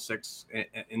original 6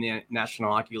 in the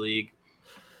National Hockey League,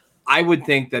 I would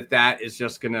think that is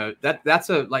just that's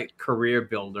a like career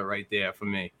builder right there for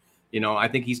me. I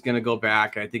think he's going to go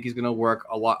back. I think he's going to work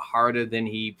a lot harder than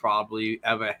he probably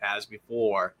ever has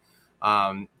before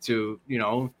to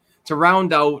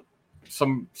round out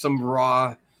some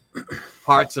raw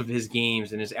parts of his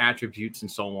games and his attributes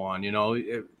and so on.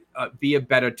 Be a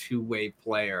better two-way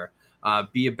player.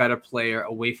 be a better player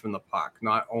away from the puck,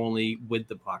 not only with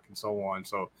the puck and so on.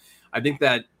 So I think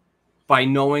that by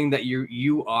knowing that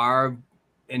you are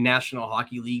a National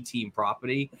Hockey League team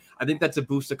property, I think that's a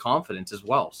boost of confidence as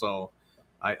well. So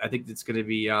I think it's going to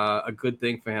be a good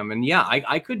thing for him. And yeah,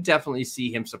 I could definitely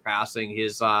see him surpassing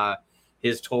his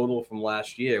total from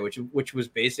last year, which was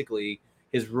basically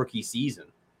his rookie season,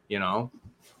 For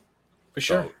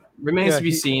sure. So, remains to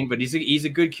be seen, but he's a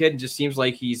good kid. It just seems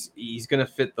like he's going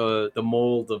to fit the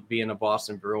mold of being a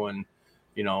Boston Bruin,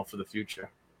 for the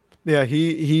future. Yeah,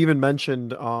 he even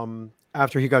mentioned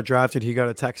after he got drafted, he got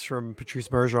a text from Patrice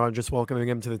Bergeron just welcoming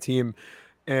him to the team,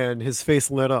 and his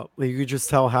face lit up. Like, you could just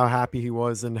tell how happy he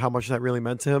was and how much that really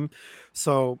meant to him.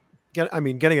 So,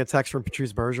 getting a text from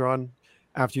Patrice Bergeron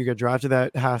after you get drafted,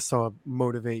 that has to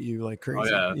motivate you like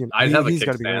crazy. Oh, yeah. He's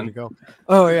got to be ready to go.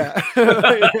 Oh, yeah.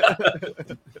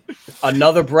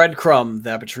 Another breadcrumb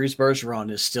that Patrice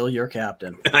Bergeron is still your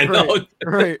captain. I know.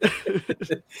 Right.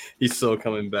 He's still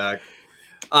coming back.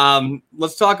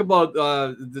 Let's talk about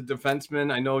the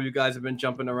defenseman. I know you guys have been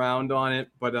jumping around on it,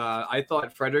 but I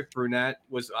thought Frederick Brunette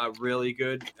was really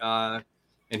good. And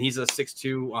he's a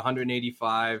 6'2",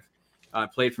 185.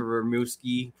 Played for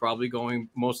Rimouski,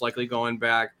 most likely going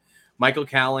back. Michael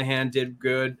Callahan did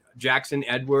good. Jackson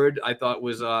Edward, I thought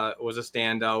was a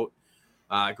standout.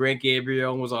 Grant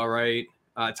Gabriel was all right.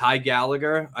 Ty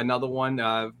Gallagher, another one,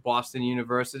 Boston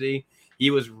University.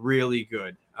 He was really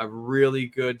good. A really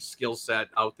good skill set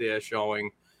out there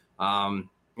showing.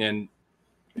 And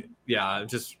yeah,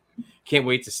 just can't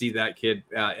wait to see that kid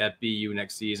at BU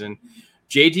next season.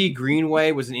 JD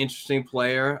Greenway was an interesting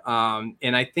player.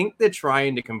 And I think they're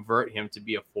trying to convert him to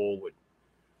be a forward.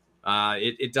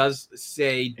 It does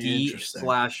say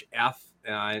D/F,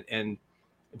 and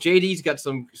JD's got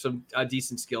some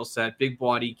decent skill set, big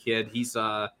body kid. He's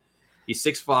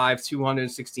 6'5",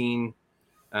 216.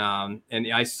 And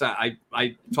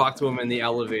I talked to him in the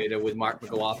elevator with Mark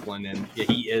McLaughlin, and yeah,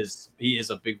 he is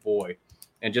a big boy,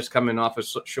 and just coming off of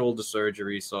shoulder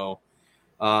surgery. So,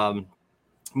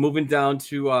 moving down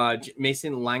to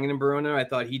Mason Langenbrunner, I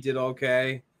thought he did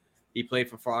okay. He played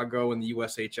for Fargo in the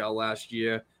USHL last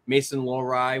year. Mason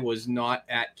Lohrei was not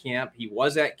at camp. He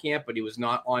was at camp, but he was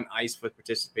not on ice for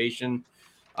participation.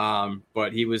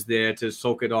 But he was there to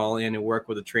soak it all in and work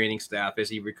with the training staff as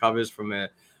he recovers from a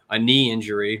knee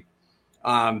injury.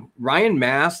 Ryan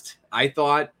Mast, I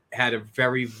thought, had a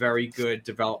very, very good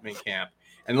development camp.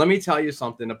 And let me tell you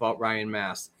something about Ryan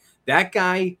Mast. That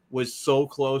guy was so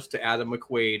close to Adam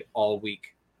McQuaid all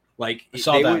week. Like,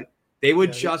 they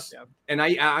would just. And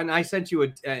I sent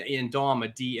you in Dom a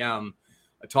DM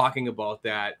talking about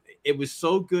that. It was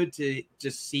so good to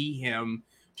just see him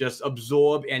just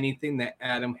absorb anything that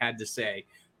Adam had to say.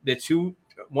 The two.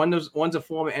 One's a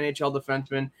former NHL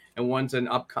defenseman and one's an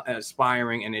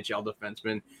aspiring NHL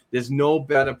defenseman. There's no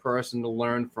better person to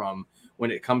learn from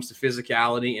when it comes to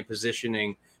physicality and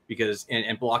positioning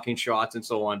and blocking shots and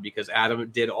so on, because Adam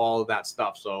did all of that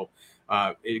stuff. So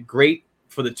great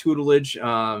for the tutelage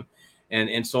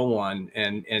and so on.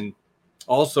 And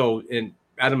also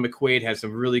Adam McQuaid has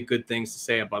some really good things to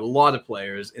say about a lot of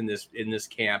players in this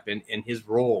camp and his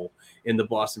role in the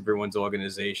Boston Bruins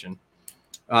organization.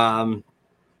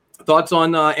 Thoughts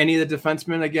on any of the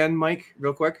defensemen again, Mike,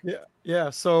 real quick? Yeah.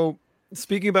 So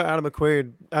speaking about Adam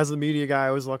McQuaid, as a media guy,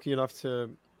 I was lucky enough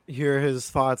to hear his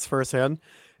thoughts firsthand.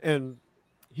 And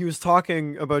he was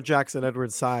talking about Jackson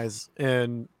Edwards' size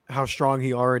and how strong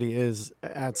he already is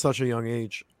at such a young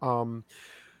age.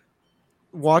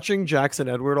 Watching Jackson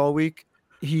Edward all week,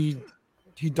 he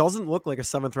doesn't look like a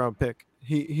 7th round pick.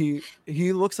 He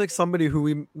looks like somebody who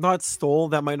we not stole,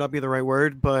 that might not be the right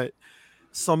word, but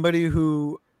somebody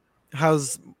who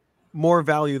has more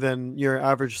value than your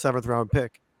average 7th round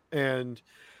pick. And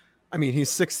I mean, he's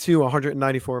 6'2",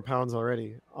 194 pounds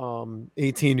already,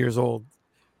 18 years old.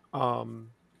 I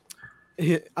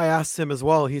asked him as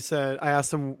well. I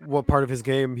asked him what part of his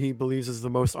game he believes is the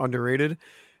most underrated.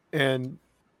 And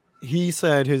he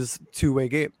said his two-way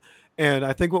game. And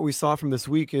I think what we saw from this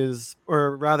week is,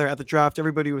 or rather at the draft,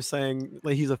 everybody was saying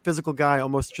like he's a physical guy,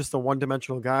 almost just a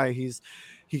one-dimensional guy.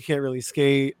 He can't really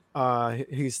skate.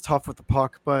 He's tough with the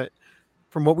puck. But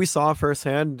from what we saw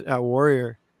firsthand at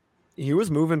Warrior, he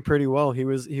was moving pretty well. He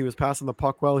was passing the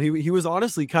puck well. He was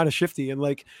honestly kind of shifty. And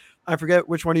like, I forget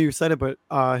which one of you said it, but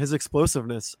his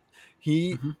explosiveness,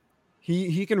 he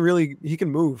can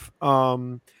move.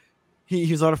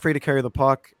 He's not afraid to carry the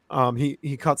puck.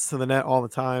 He cuts to the net all the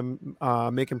time,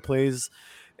 making plays.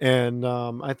 And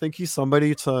I think he's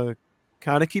somebody to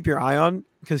kind of keep your eye on,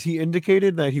 because he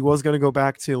indicated that he was going to go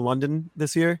back to London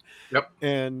this year. Yep.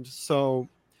 And so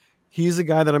he's a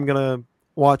guy that I'm going to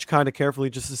watch kind of carefully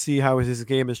just to see how his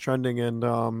game is trending and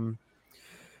how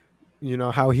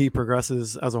he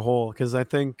progresses as a whole. Because I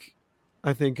think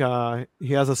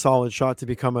he has a solid shot to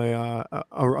become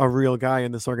a real guy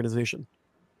in this organization.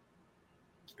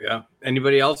 Yeah.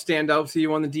 Anybody else stand out to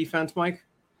you on the defense, Mike?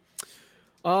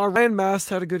 Ryan Mast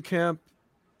had a good camp.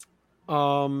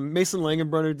 Mason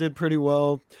Langenbrunner did pretty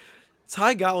well.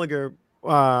 Ty Gallagher,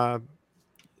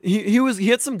 he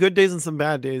had some good days and some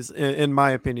bad days, in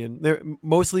my opinion. They're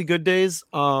mostly good days.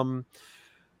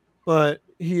 But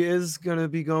he is gonna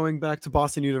be going back to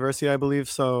Boston University, I believe.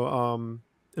 So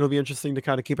it'll be interesting to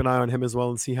kind of keep an eye on him as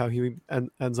well and see how he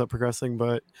ends up progressing.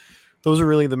 But those are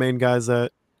really the main guys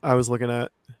that I was looking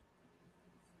at.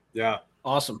 Yeah.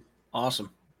 Awesome.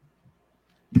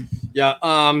 Yeah.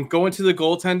 Going to the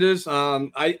goaltenders.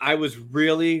 I was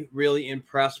really, really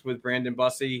impressed with Brandon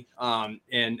Bussey.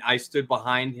 And I stood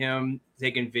behind him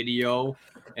taking video,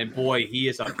 and boy, he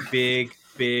is a big,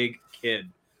 big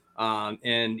kid.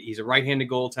 And he's a right-handed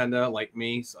goaltender like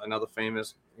me, so another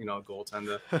famous,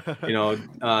 goaltender,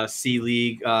 C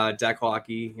League, deck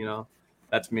hockey,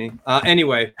 that's me.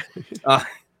 Anyway,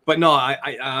 but no,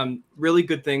 I really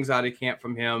good things out of camp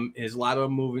from him. His lateral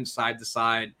movement side to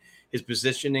side, his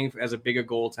positioning as a bigger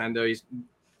goaltender. He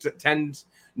tends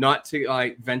not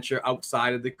to venture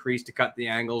outside of the crease to cut the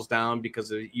angles down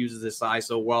because he uses his size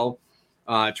so well.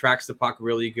 Tracks the puck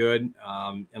really good.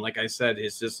 And like I said,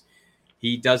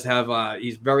 he does have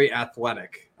he's very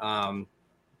athletic.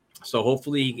 So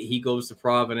hopefully he goes to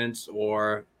Providence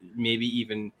or maybe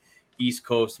even East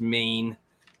Coast, Maine.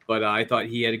 But I thought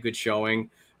he had a good showing.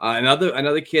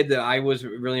 Another kid that I was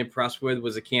really impressed with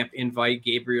was a camp invite,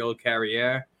 Gabriel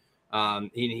Carriere.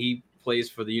 He plays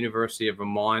for the University of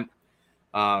Vermont.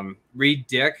 Reed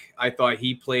Dick, I thought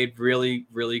he played really,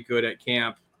 really good at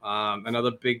camp.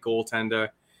 Another big goaltender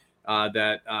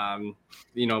that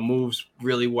moves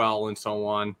really well and so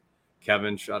on.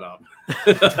 Kevin, shut up.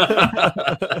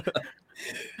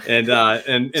 and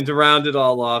to round it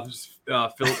all off,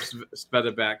 Philip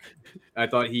Spederbeck, I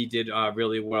thought he did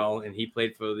really well, and he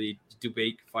played for the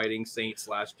Dubuque Fighting Saints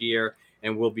last year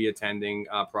and will be attending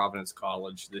Providence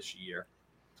College this year.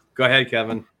 Go ahead,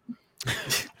 Kevin.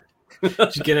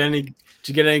 Did you get any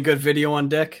good video on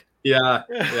Dick? Yeah,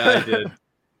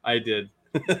 I did.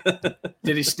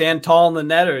 Did he stand tall in the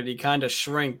net, or did he kind of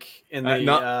shrink in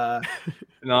the?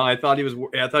 No, I thought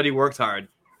he worked hard.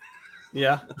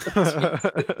 Yeah.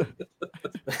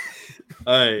 All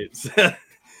right.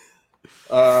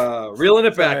 Reeling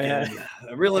it back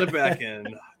in.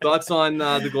 Thoughts on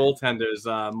the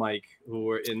goaltenders, Mike, you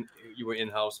were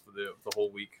in-house for the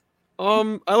whole week.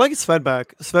 I like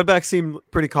Svedback. Svedback seemed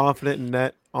pretty confident in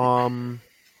net.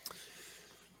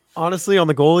 Honestly, on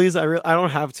the goalies, I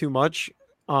don't have too much.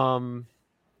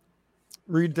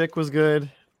 Reed Dick was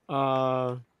good.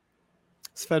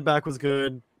 Svedback was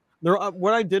good.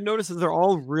 What I did notice is they're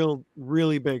all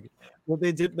really big. What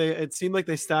they did, it seemed like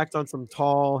they stacked on some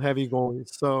tall, heavy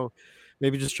goalies. So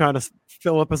maybe just trying to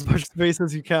fill up as much space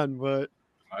as you can. But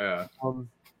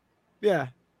yeah,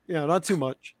 not too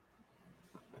much.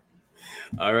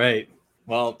 All right.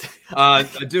 Well, I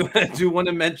do want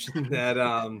to mention that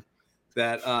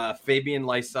Fabian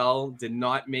Lysell did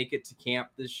not make it to camp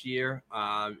this year.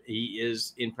 He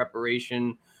is in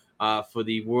preparation for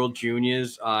the World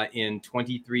Juniors in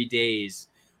 23 days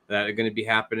that are going to be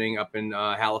happening up in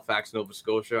Halifax, Nova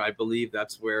Scotia. I believe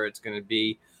that's where it's going to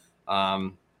be.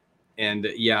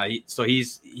 He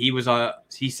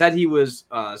said he was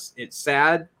it's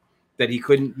sad that he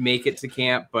couldn't make it to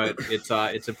camp, but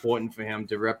it's important for him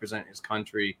to represent his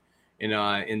country in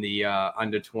the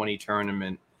under 20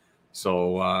 tournament.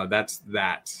 So that's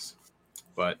that.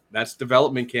 But that's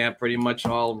development camp pretty much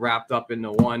all wrapped up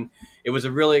into one. It was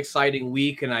a really exciting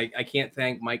week, and I can't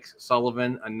thank Mike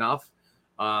Sullivan enough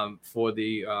for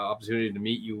the opportunity to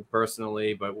meet you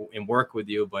personally, and work with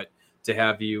you, but to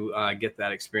have you get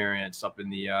that experience up in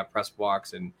the press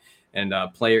box and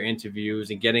player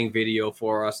interviews and getting video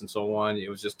for us and so on. It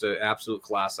was just an absolute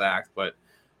class act, but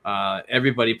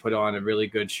everybody put on a really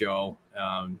good show.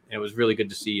 It was really good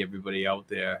to see everybody out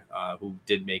there who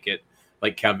did make it,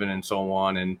 like Kevin and so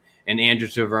on. And Andrew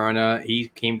Taverna, he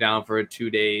came down for 2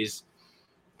 days,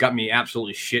 got me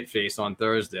absolutely shit-faced on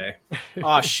Thursday.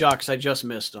 Oh, shucks, I just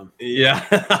missed him. Yeah.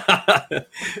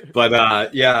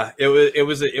 But it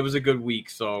was a good week.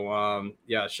 So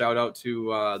shout out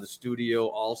to the Studio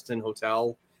Alston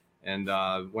Hotel. And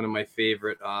one of my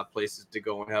favorite places to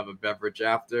go and have a beverage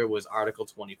after was Article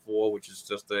 24, which is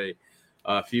just a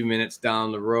few minutes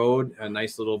down the road. A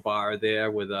nice little bar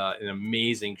there with an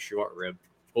amazing short rib.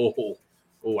 Oh,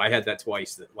 I had that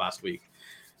twice last week.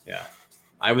 Yeah.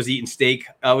 I was eating steak.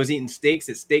 I was eating steaks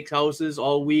at steakhouses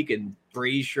all week and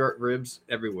braised short ribs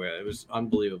everywhere. It was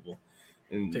unbelievable.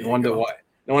 And no wonder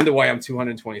why I'm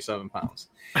 227 pounds.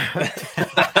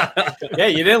 Yeah,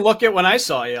 you didn't look it when I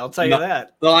saw you. I'll tell you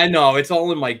that. No, I know. It's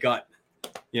all in my gut.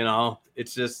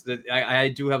 It's just that I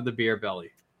do have the beer belly.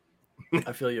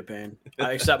 I feel your pain.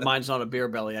 Except mine's not a beer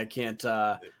belly. I can't.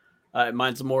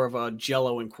 Mine's more of a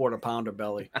Jello and quarter pounder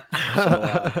belly.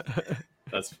 So,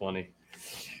 that's funny.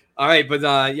 All right, but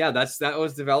that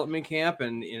was development camp,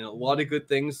 and a lot of good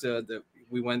things that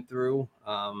we went through,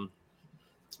 and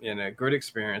a good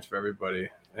experience for everybody.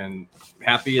 And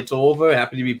happy it's over.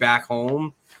 Happy to be back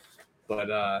home.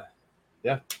 But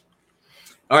yeah.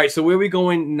 All right, so where are we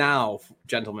going now,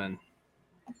 gentlemen?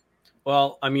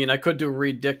 Well, I mean, I could do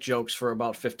read dick jokes for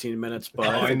about 15 minutes, but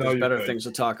I think there's better things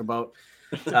to talk about.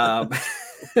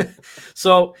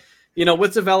 So,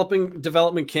 with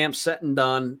development camp set and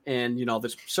done, and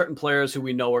there's certain players who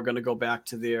we know are going to go back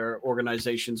to their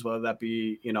organizations, whether that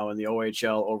be in the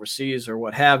OHL overseas or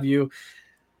what have you.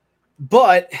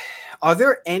 But are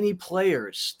there any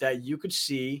players that you could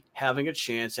see having a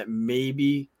chance at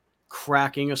maybe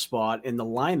cracking a spot in the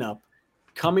lineup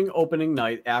coming opening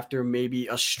night after maybe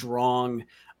a strong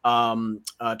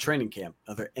training camp?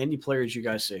 Are there any players you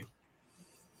guys see?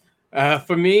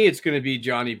 For me, it's going to be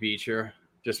Johnny Beecher.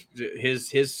 Just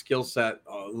his skill set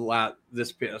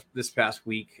this past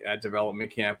week at development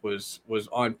camp was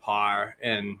on par,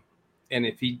 and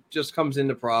if he just comes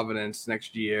into Providence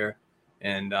next year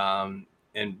and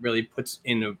really puts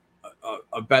in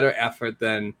a better effort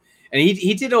than. And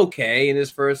he did okay in his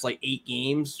first 8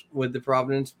 games with the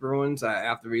Providence Bruins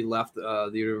after he left the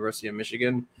University of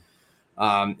Michigan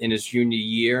in his junior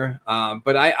year.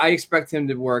 But I expect him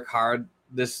to work hard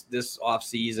this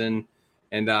offseason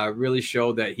and really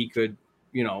show that he could,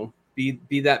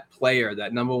 be that player,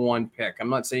 that number 1 pick. I'm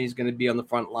not saying he's going to be on the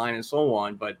front line and so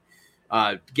on, but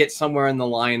get somewhere in the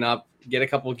lineup, get a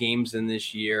couple games in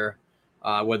this year.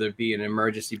 Whether it be an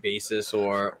emergency basis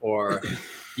or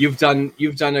you've done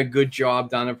a good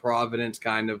job down in Providence,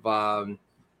 kind of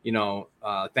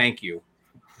thank you.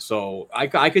 So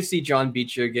I could see John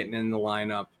Beecher getting in the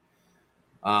lineup.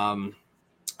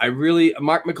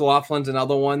 Mark McLaughlin's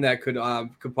another one that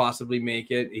could possibly make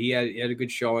it. He had a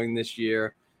good showing this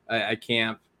year at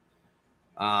camp.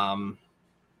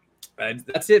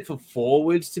 That's it for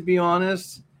forwards, to be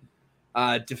honest.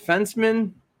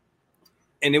 Defensemen.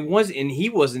 And he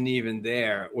wasn't even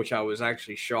there, which I was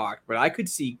actually shocked. But I could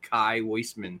see Kai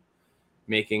Weissman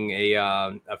making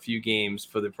a few games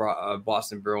for the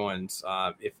Boston Bruins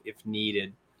if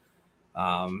needed.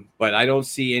 But I don't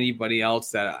see anybody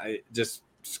else that just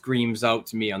screams out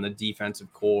to me on the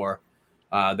defensive core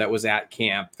that was at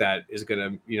camp that is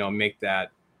going to make that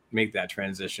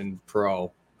transition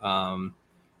pro.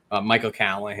 Michael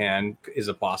Callahan is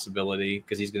a possibility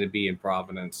because he's going to be in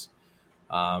Providence,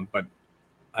 but.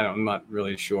 I'm not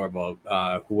really sure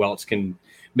about who else can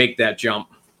make that jump.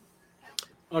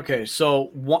 Okay, so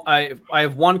I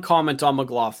have one comment on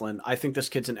McLaughlin. I think this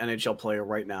kid's an NHL player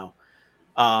right now.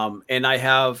 And I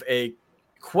have a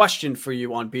question for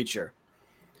you on Beecher.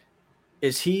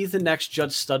 Is he the next Judd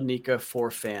Studnicka for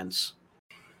fans?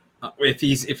 If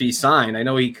he's signed, I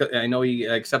know he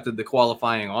accepted the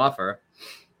qualifying offer.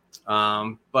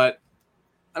 But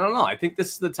I don't know. I think this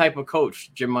is the type of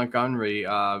coach, Jim Montgomery.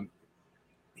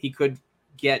 He could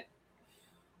get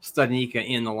Studnicka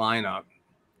in the lineup.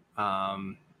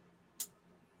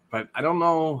 But I don't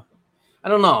know. I'm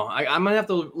going to have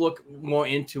to look more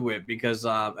into it because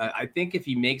I think if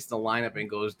he makes the lineup and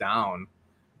goes down,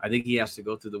 I think he has to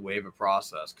go through the waiver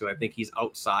process because I think he's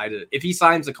outside of – if he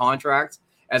signs a contract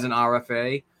as an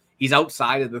RFA, he's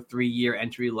outside of the 3-year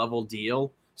entry-level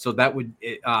deal. So that would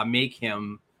make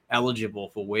him eligible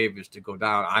for waivers to go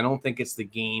down. I don't think it's the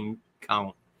game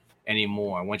count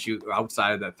anymore once you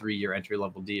outside of that 3-year entry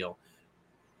level deal.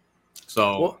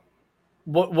 So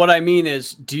what I mean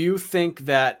is, do you think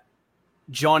that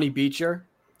Johnny Beecher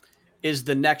is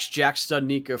the next Jack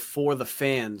Studnicka for the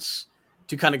fans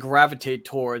to kind of gravitate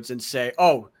towards and say,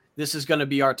 oh, this is going to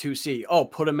be our 2C. Oh,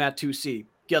 put him at 2C.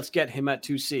 Let's get him at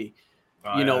 2C.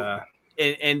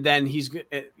 And then he's,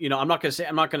 I'm not going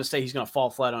to say he's going to fall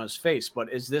flat on his face,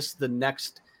 but is this the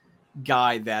next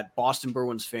guy that Boston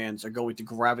Bruins fans are going to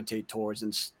gravitate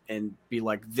towards and be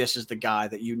like, this is the guy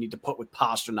that you need to put with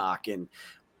Pasternak and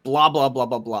blah, blah, blah,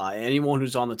 blah, blah. Anyone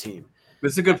who's on the team.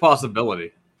 It's a good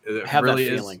possibility. Have really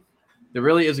that feeling. There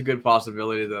really is a good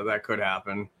possibility that could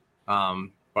happen.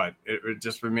 But it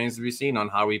just remains to be seen on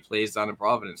how he plays down in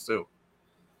Providence too.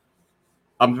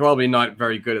 I'm probably not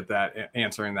very good at that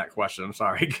answering that question. I'm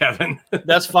sorry, Kevin.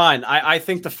 That's fine. I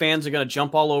think the fans are going to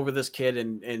jump all over this kid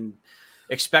and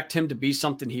expect him to be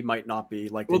something he might not be.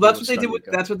 Like, that's what they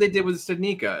did with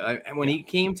Studnicka. And when he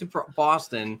came to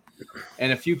Boston,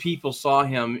 and a few people saw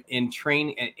him in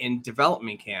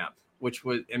development camp, which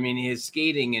was, I mean, his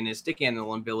skating and his stick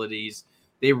handling abilities.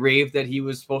 They raved that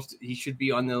he should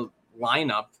be on the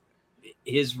lineup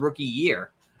his rookie year.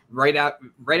 Right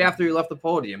after he left the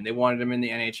podium, they wanted him in the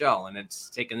NHL, and it's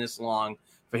taken this long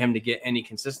for him to get any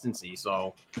consistency.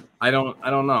 So I don't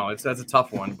know. That's a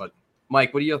tough one. But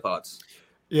Mike, what are your thoughts?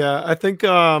 Yeah, I think it's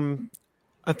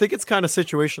kind of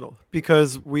situational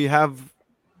because we have,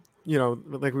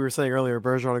 like we were saying earlier,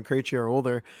 Bergeron and Krejci are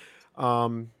older.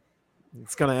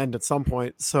 It's going to end at some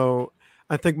point. So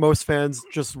I think most fans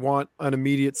just want an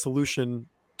immediate solution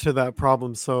to that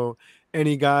problem. So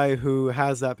any guy who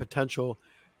has that potential,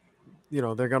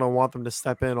 they're going to want them to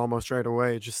step in almost right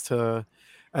away just to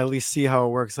at least see how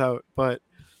it works out. But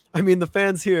I mean, the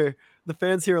fans here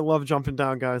love jumping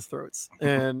down guys' throats,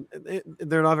 and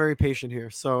they're not very patient here.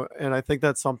 So, and I think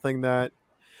that's something that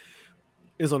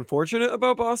is unfortunate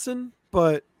about Boston,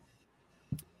 but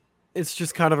it's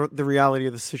just kind of the reality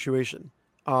of the situation.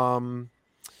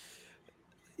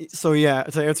 So yeah,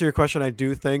 to answer your question, I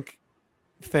do think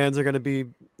fans are going to be,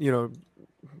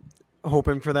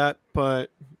 hoping for that,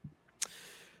 but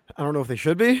I don't know if they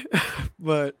should be,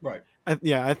 but right.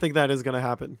 I think that is going to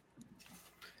happen.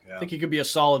 Yeah. I think he could be a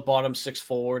solid bottom six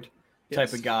forward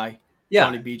type of guy. Yeah.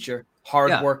 Johnny Beecher,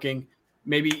 hardworking.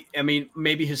 Yeah.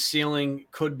 Maybe his ceiling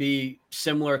could be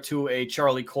similar to a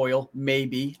Charlie Coyle.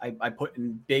 Maybe I put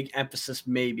in big emphasis,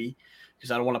 maybe,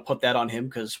 because I don't want to put that on him.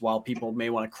 Because while people may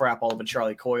want to crap all over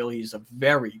Charlie Coyle, he's a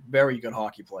very, very good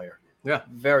hockey player. Yeah,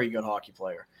 very good hockey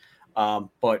player.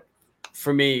 But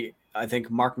for me, I think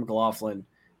Mark McLaughlin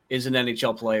is an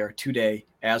NHL player today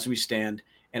as we stand.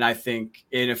 And I think,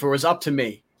 and if it was up to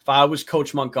me, if I was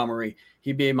Coach Montgomery,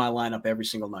 he'd be in my lineup every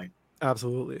single night.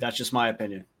 Absolutely. That's just my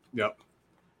opinion. Yep.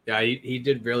 Yeah, he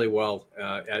did really well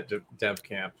at Dev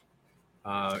Camp.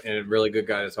 And a really good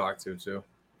guy to talk to, too.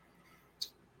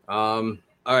 All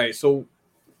right, so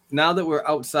now that we're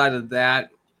outside of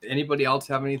that, anybody else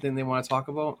have anything they want to talk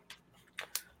about?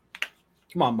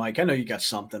 Come on, Mike. I know you got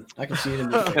something. I can see it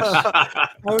in your face. I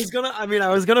was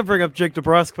gonna bring up Jake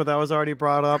DeBrusk, but that was already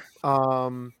brought up.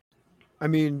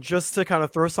 Just to kind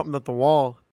of throw something at the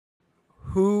wall,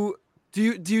 who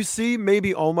do you see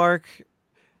maybe Ullmark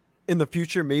in the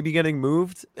future maybe getting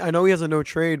moved? I know he has a no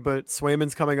trade, but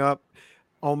Swayman's coming up.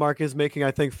 Ullmark is making,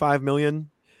 I think, $5 million.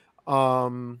 I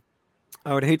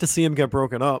would hate to see him get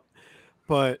broken up,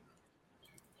 but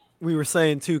we were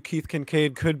saying too, Keith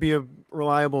Kincaid could be a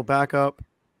reliable backup.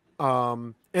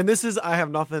 And this is, I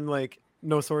have nothing, like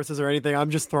no sources or anything.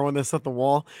 I'm just throwing this at the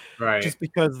wall, right? Just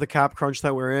because the cap crunch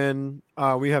that we're in,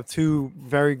 we have two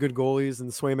very good goalies,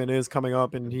 and Swayman is coming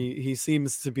up, and he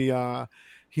seems to be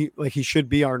he should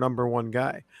be our number one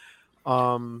guy.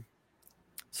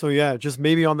 So yeah, just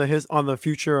maybe on the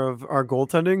future of our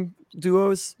goaltending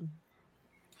duos.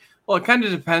 Well, it kind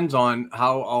of depends on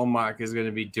how Ullmark is going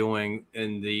to be doing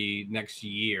in the next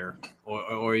year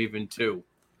or even two.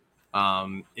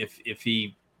 If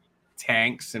he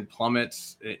tanks and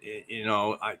plummets,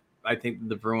 I think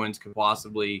the Bruins could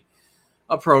possibly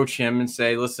approach him and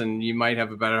say, listen, you might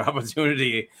have a better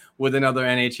opportunity with another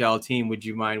NHL team. Would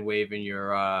you mind waiving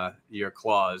your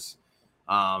clause?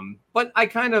 But I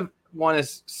kind of want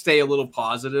to stay a little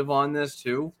positive on this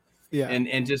too. Yeah.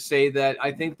 And just say that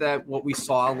I think that what we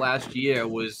saw last year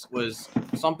was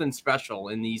something special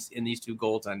in these two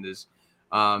goaltenders.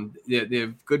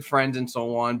 They're good friends and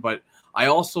so on, but I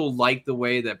also like the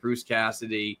way that Bruce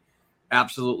Cassidy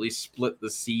absolutely split the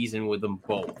season with them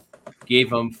both. Gave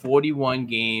them 41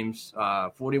 games,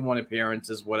 41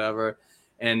 appearances, whatever.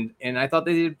 And I thought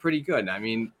they did pretty good. I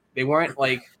mean, they weren't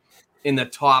like in the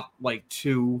top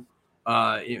two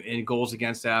in goals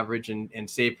against average and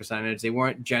save percentage. They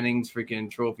weren't Jennings freaking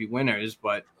trophy winners,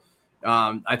 but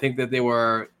I think that they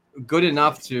were good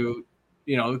enough to,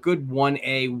 a good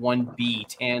 1A, 1B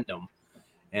tandem.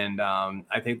 And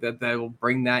I think that will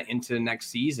bring that into next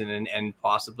season and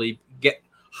possibly get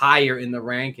higher in the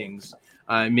rankings,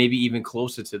 maybe even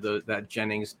closer to that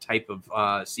Jennings type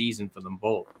of season for them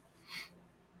both.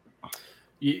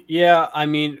 Yeah, I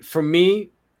mean, for me,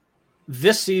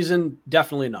 this season,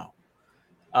 definitely no.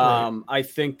 Right. I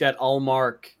think that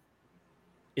Ullmark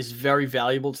is very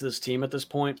valuable to this team at this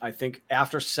point. I think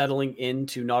after settling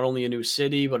into not only a new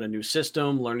city, but a new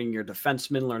system, learning your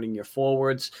defensemen, learning your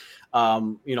forwards,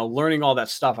 learning all that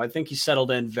stuff, I think he settled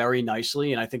in very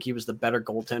nicely, and I think he was the better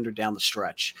goaltender down the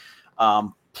stretch.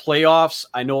 Playoffs,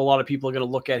 I know a lot of people are going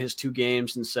to look at his 2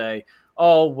 games and say,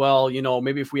 oh, well,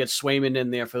 maybe if we had Swayman in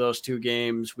there for those 2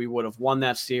 games, we would have won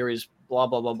that series, blah,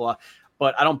 blah, blah, blah.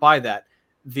 But I don't buy that.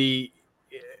 They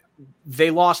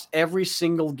lost every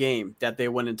single game that they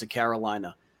went into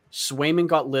Carolina. Swayman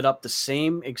got lit up the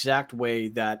same exact way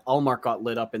that Ullmark got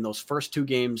lit up in those first 2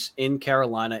 games in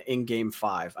Carolina in Game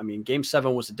 5. I mean, Game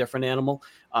 7 was a different animal.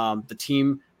 The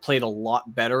team played a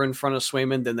lot better in front of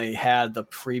Swayman than they had the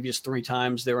previous 3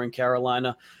 times they were in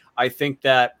Carolina. I think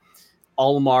that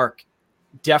Ullmark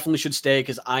definitely should stay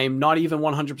because I am not even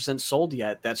 100% sold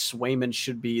yet that Swayman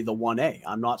should be the 1A.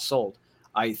 I'm not sold.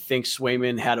 I think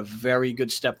Swayman had a very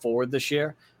good step forward this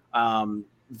year.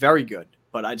 Very good.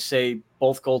 But I'd say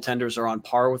both goaltenders are on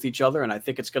par with each other, and I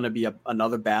think it's going to be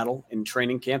another battle in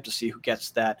training camp to see who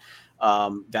gets that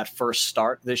first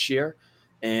start this year.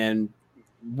 And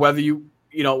whether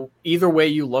either way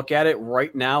you look at it,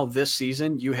 right now this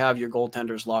season, you have your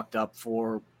goaltenders locked up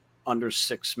for under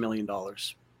 $6 million.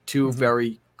 2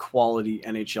 very quality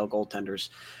NHL goaltenders.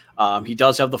 He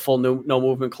does have the full no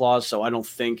movement clause, so I don't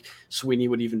think Sweeney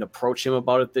would even approach him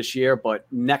about it this year. But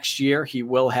next year, he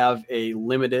will have a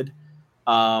limited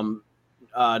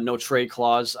no trade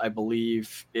clause. I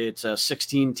believe it's a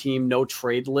 16-team no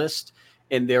trade list,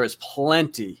 and there is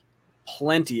plenty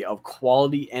of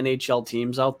quality NHL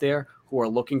teams out there who are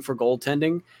looking for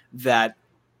goaltending that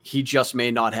he just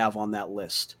may not have on that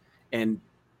list, and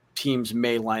teams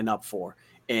may line up for.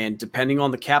 And depending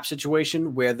on the cap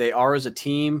situation, where they are as a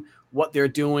team, what they're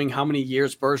doing, how many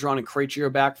years Bergeron and Krejci are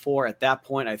back for, at that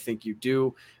point, I think you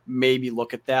do maybe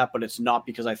look at that. But it's not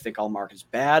because I think Ullmark is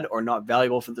bad or not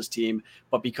valuable for this team,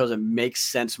 but because it makes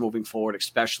sense moving forward,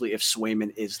 especially if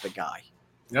Swayman is the guy.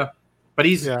 Yeah, but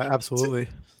absolutely.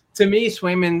 To me,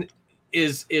 Swayman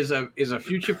is a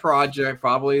future project,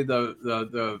 probably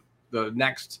the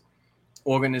next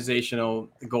organizational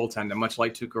goaltender, much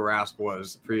like Tuukka Rask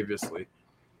was previously.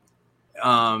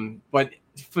 But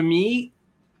for me,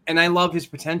 and I love his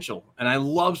potential, and I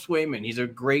love Swayman. He's a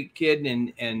great kid,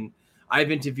 and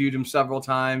I've interviewed him several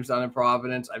times down in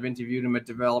Providence. I've interviewed him at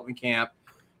development camp.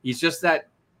 He's just that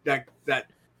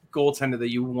goaltender that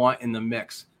you want in the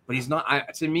mix. But he's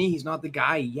not. To me, he's not the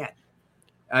guy yet.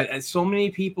 So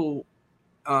many people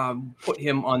put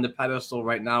him on the pedestal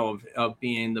right now of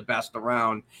being the best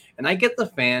around, and I get the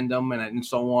fandom and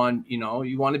so on.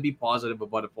 You want to be positive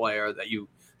about a player that you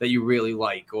really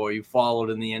like or you followed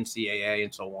in the NCAA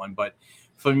and so on. But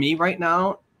for me right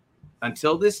now,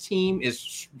 until this team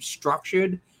is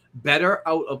structured better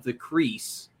out of the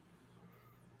crease,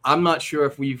 I'm not sure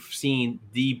if we've seen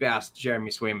the best Jeremy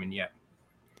Swayman yet.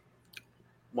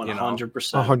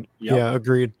 100%. Yeah,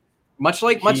 agreed. Much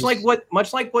like what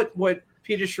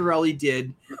Peter Chiarelli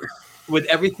did with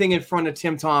everything in front of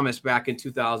Tim Thomas back in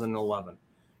 2011.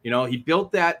 He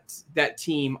built that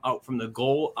team out from the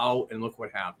goal out, and look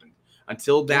what happened.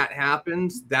 Until that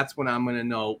happens, that's when I'm going to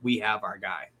know we have our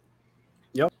guy.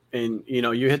 Yep. And,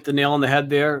 you hit the nail on the head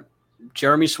there.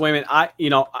 Jeremy Swayman,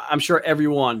 I'm sure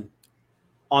everyone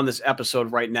on this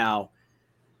episode right now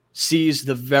sees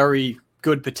the very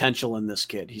good potential in this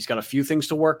kid. He's got a few things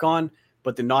to work on,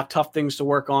 but they're not tough things to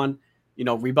work on.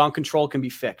 Rebound control can be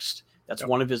fixed. That's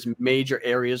one of his major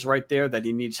areas right there that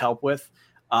he needs help with.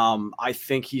 I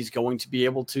think he's going to be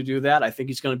able to do that. I think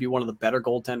he's going to be one of the better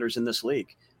goaltenders in this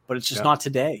league, but it's just not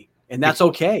today. And that's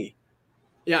okay.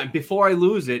 Yeah. Before I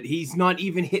lose it, he's not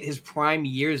even hit his prime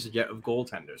years yet of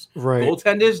goaltenders. Right.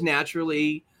 Goaltenders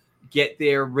naturally get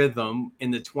their rhythm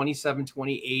in the 27,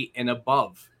 28 and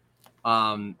above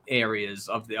areas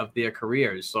of their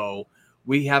careers. So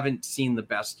we haven't seen the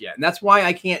best yet. And that's why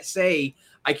I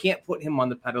can't put him on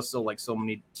the pedestal like so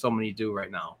many do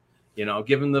right now.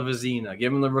 Give him the Vezina,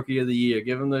 give him the Rookie of the Year,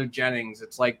 give him the Jennings.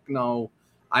 It's like, no,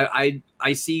 I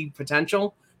see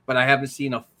potential, but I haven't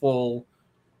seen a full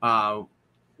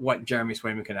what Jeremy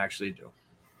Swayman can actually do.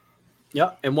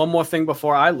 Yeah, and one more thing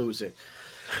before I lose it.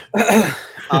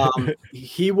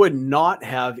 He would not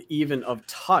have even have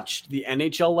touched the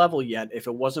NHL level yet if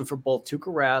it wasn't for both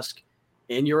Tuukka Rask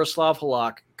and Yaroslav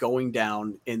Halak going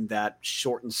down in that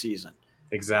shortened season.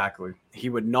 Exactly. He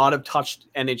would not have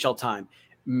touched NHL time.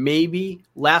 Maybe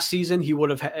last season he would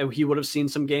have seen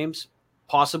some games,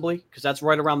 possibly, because that's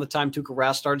right around the time Tuukka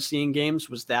Rask started seeing games,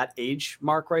 was that age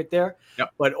mark right there.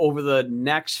 Yep. But over the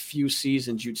next few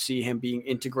seasons, you'd see him being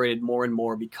integrated more and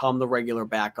more, become the regular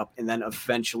backup, and then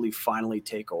eventually finally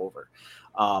take over.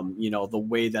 The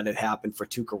way that it happened for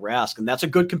Tuukka Rask. And that's a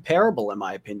good comparable, in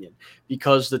my opinion,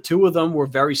 because the two of them were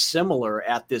very similar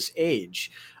at this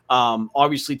age.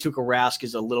 Obviously, Tuukka Rask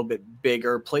is a little bit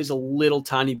bigger, plays a little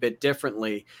tiny bit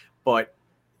differently, but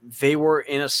they were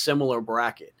in a similar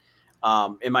bracket.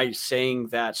 Am I saying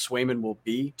that Swayman will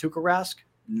be Tuukka Rask?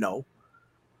 No,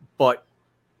 but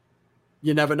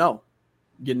you never know.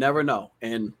 You never know.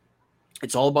 And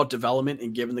it's all about development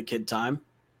and giving the kid time.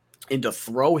 And to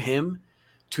throw him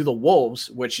to the Wolves,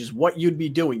 which is what you'd be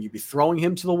doing. You'd be throwing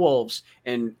him to the Wolves.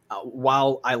 And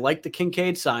while I like the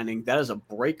Kincaid signing, that is a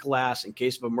break glass in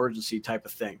case of emergency type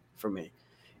of thing for me.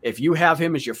 If you have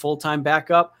him as your full-time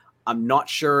backup, I'm not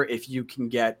sure if you can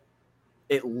get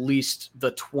at least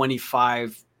the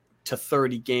 25 to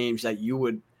 30 games that you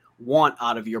would want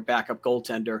out of your backup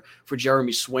goaltender for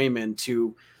Jeremy Swayman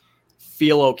to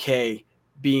feel okay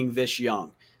being this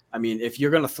young. I mean, if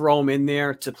you're going to throw him in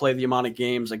there to play the amount of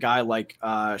games a guy like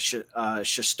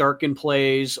Shesterkin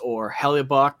plays, or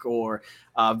Hellebuyck, or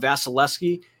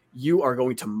Vasilevsky, you are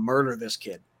going to murder this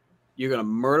kid. You're going to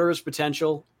murder his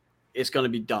potential. It's going to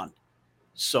be done.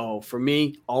 So for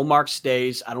me, Ullmark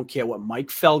stays. I don't care what Mike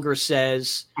Felger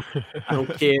says. I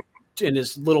don't care. And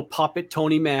his little puppet,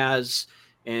 Tony Maz,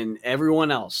 and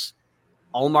everyone else.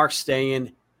 Ullmark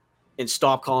staying, and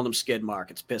stop calling him Skid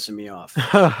Mark. It's pissing me off.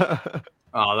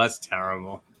 Oh, that's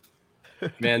terrible.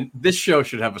 Man, this show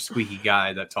should have a squeaky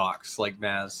guy that talks like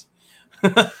Maz.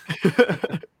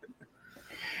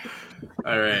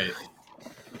 All right.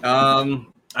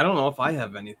 I don't know if I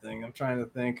have anything. I'm trying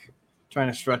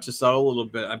to stretch this out a little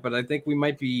bit, but I think we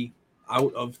might be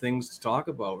out of things to talk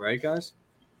about, right, guys?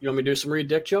 You want me to do some Reed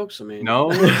Dick jokes? I mean, no.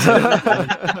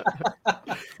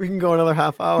 We can go another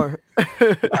half hour.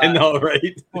 I know,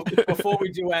 right? Before we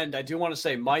do end, I do want to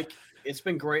say, Mike, it's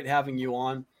been great having you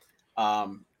on. I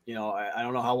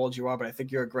don't know how old you are, but I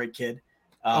think you're a great kid.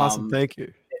 Awesome. Thank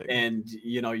you. And,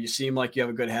 you seem like you have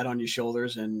a good head on your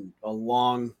shoulders and a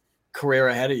long career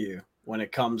ahead of you when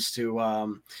it comes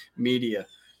to media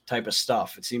type of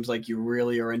stuff. It seems like you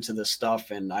really are into this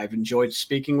stuff, and I've enjoyed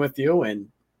speaking with you, and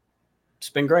it's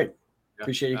been great.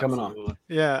 Appreciate you coming on.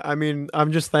 Yeah, I mean,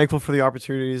 I'm just thankful for the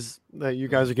opportunities that you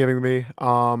guys are giving me.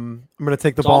 I'm going to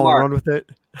take the ball and run with it.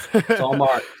 It's all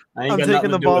Mark. I'm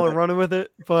taking the ball and running with it.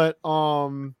 But,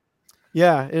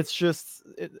 yeah, it's just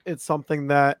it's something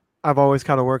that I've always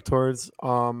kind of worked towards.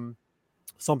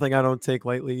 Something I don't take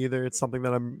lightly either. It's something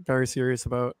that I'm very serious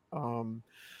about.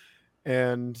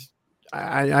 And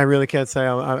I really can't say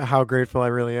how grateful I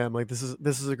really am. Like, this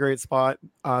is a great spot.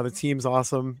 The team's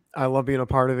awesome. I love being a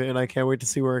part of it, and I can't wait to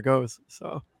see where it goes.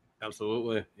 So,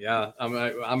 absolutely, yeah.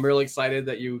 I'm really excited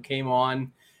that you came on,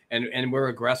 and we're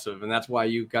aggressive, and that's why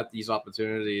you got these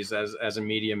opportunities as a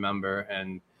media member,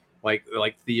 and like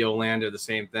Theo Lander, the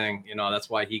same thing. That's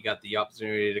why he got the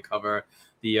opportunity to cover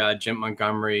the Jim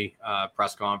Montgomery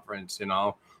press conference.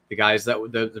 The guys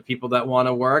the people that want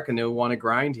to work and they want to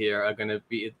grind here are going to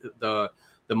be the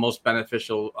most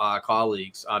beneficial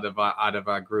colleagues out of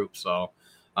our group. So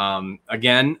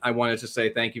again, I wanted to say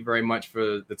thank you very much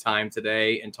for the time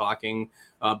today and talking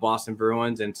Boston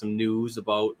Bruins and some news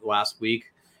about last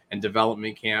week and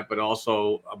development camp, but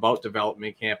also about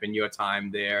development camp and your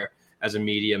time there as a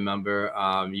media member.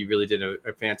 You really did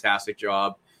a fantastic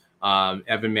job.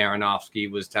 Evan Marinofsky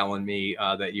was telling me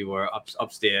that you were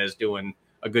upstairs doing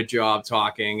a good job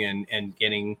talking and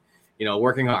getting,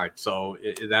 working hard. So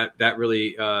that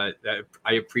really, that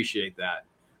I appreciate that.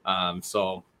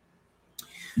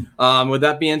 With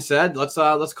that being said,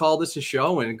 let's call this a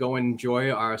show and go enjoy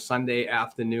our Sunday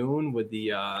afternoon with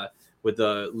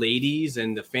the ladies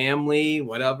and the family,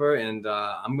 whatever. And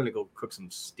I'm going to go cook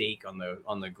some steak on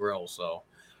the grill. So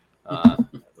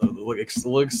look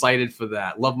excited for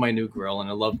that. Love my new grill, and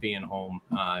I love being home.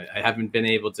 I haven't been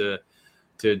able to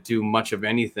do much of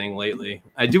anything lately.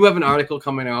 I do have an article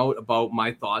coming out about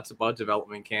my thoughts about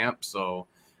development camp. So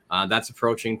that's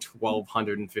approaching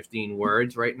 1,215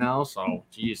 words right now. So,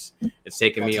 geez, it's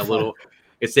taken me a little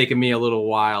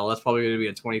while. That's probably going to be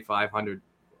a 2,500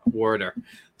 worder.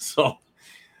 So,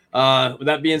 with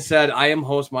that being said, I am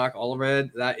host Mark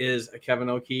Allred. That is Kevin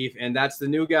O'Keefe, and that's the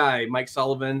new guy, Mike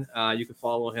Sullivan. You can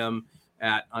follow him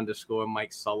at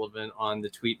 _Mike Sullivan on the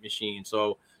tweet machine.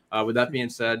 So, with that being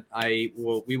said, we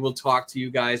will talk to you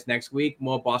guys next week.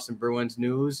 More Boston Bruins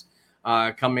news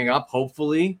coming up.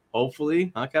 Hopefully,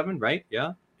 huh, Kevin? Right?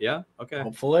 Yeah. Okay.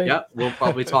 Hopefully. Yeah. We'll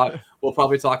probably talk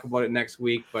about it next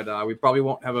week, but we probably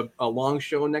won't have a long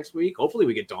show next week. Hopefully,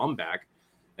 we get Dom back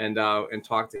and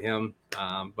talk to him.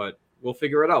 But we'll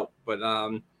figure it out. But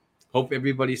hope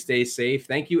everybody stays safe.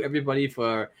 Thank you, everybody,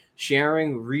 for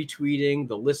sharing, retweeting.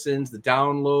 The listens, the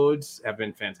downloads have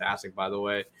been fantastic, by the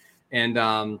way. And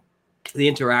the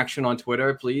interaction on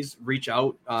Twitter, please reach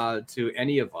out to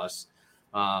any of us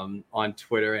on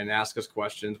Twitter and ask us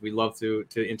questions. We love to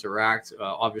interact.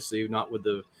 Obviously, not with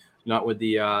the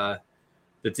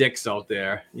dicks out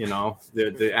there,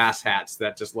 the ass hats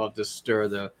that just love to stir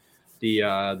the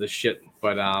shit.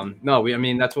 But no, I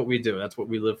mean, that's what we do. That's what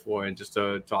we live for, and just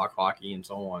to talk hockey and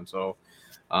so on. So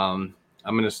I'm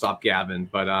going to stop gabbing.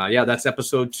 But yeah, that's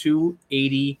episode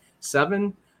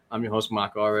 287. I'm your host,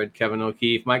 Mark Allred, Kevin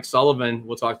O'Keefe, Mike Sullivan.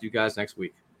 We'll talk to you guys next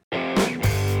week.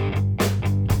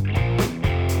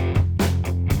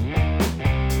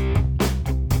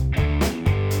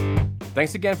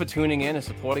 Thanks again for tuning in and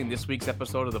supporting this week's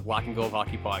episode of the Black and Gold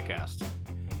Hockey Podcast.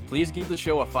 Please give the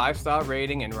show a 5-star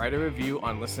rating and write a review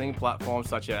on listening platforms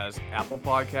such as Apple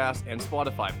Podcasts and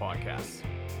Spotify Podcasts.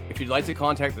 If you'd like to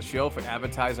contact the show for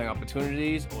advertising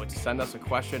opportunities or to send us a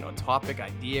question or topic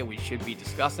idea we should be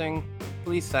discussing,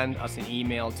 please send us an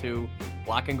email to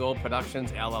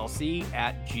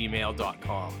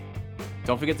blackandgoldproductionsllc@gmail.com.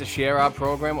 Don't forget to share our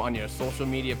program on your social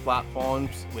media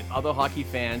platforms with other hockey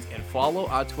fans and follow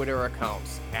our Twitter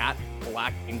accounts at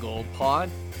Black and Gold Pod,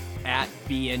 at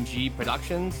BNG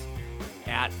Productions,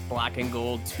 at Black and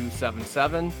Gold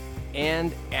 277,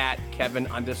 and at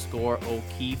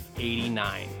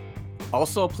Kevin_O'Keefe89.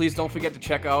 Also, please don't forget to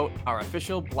check out our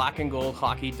official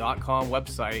blackandgoldhockey.com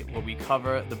website, where we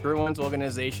cover the Bruins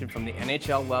organization from the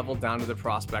NHL level down to the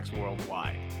prospects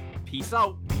worldwide. Peace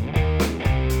out.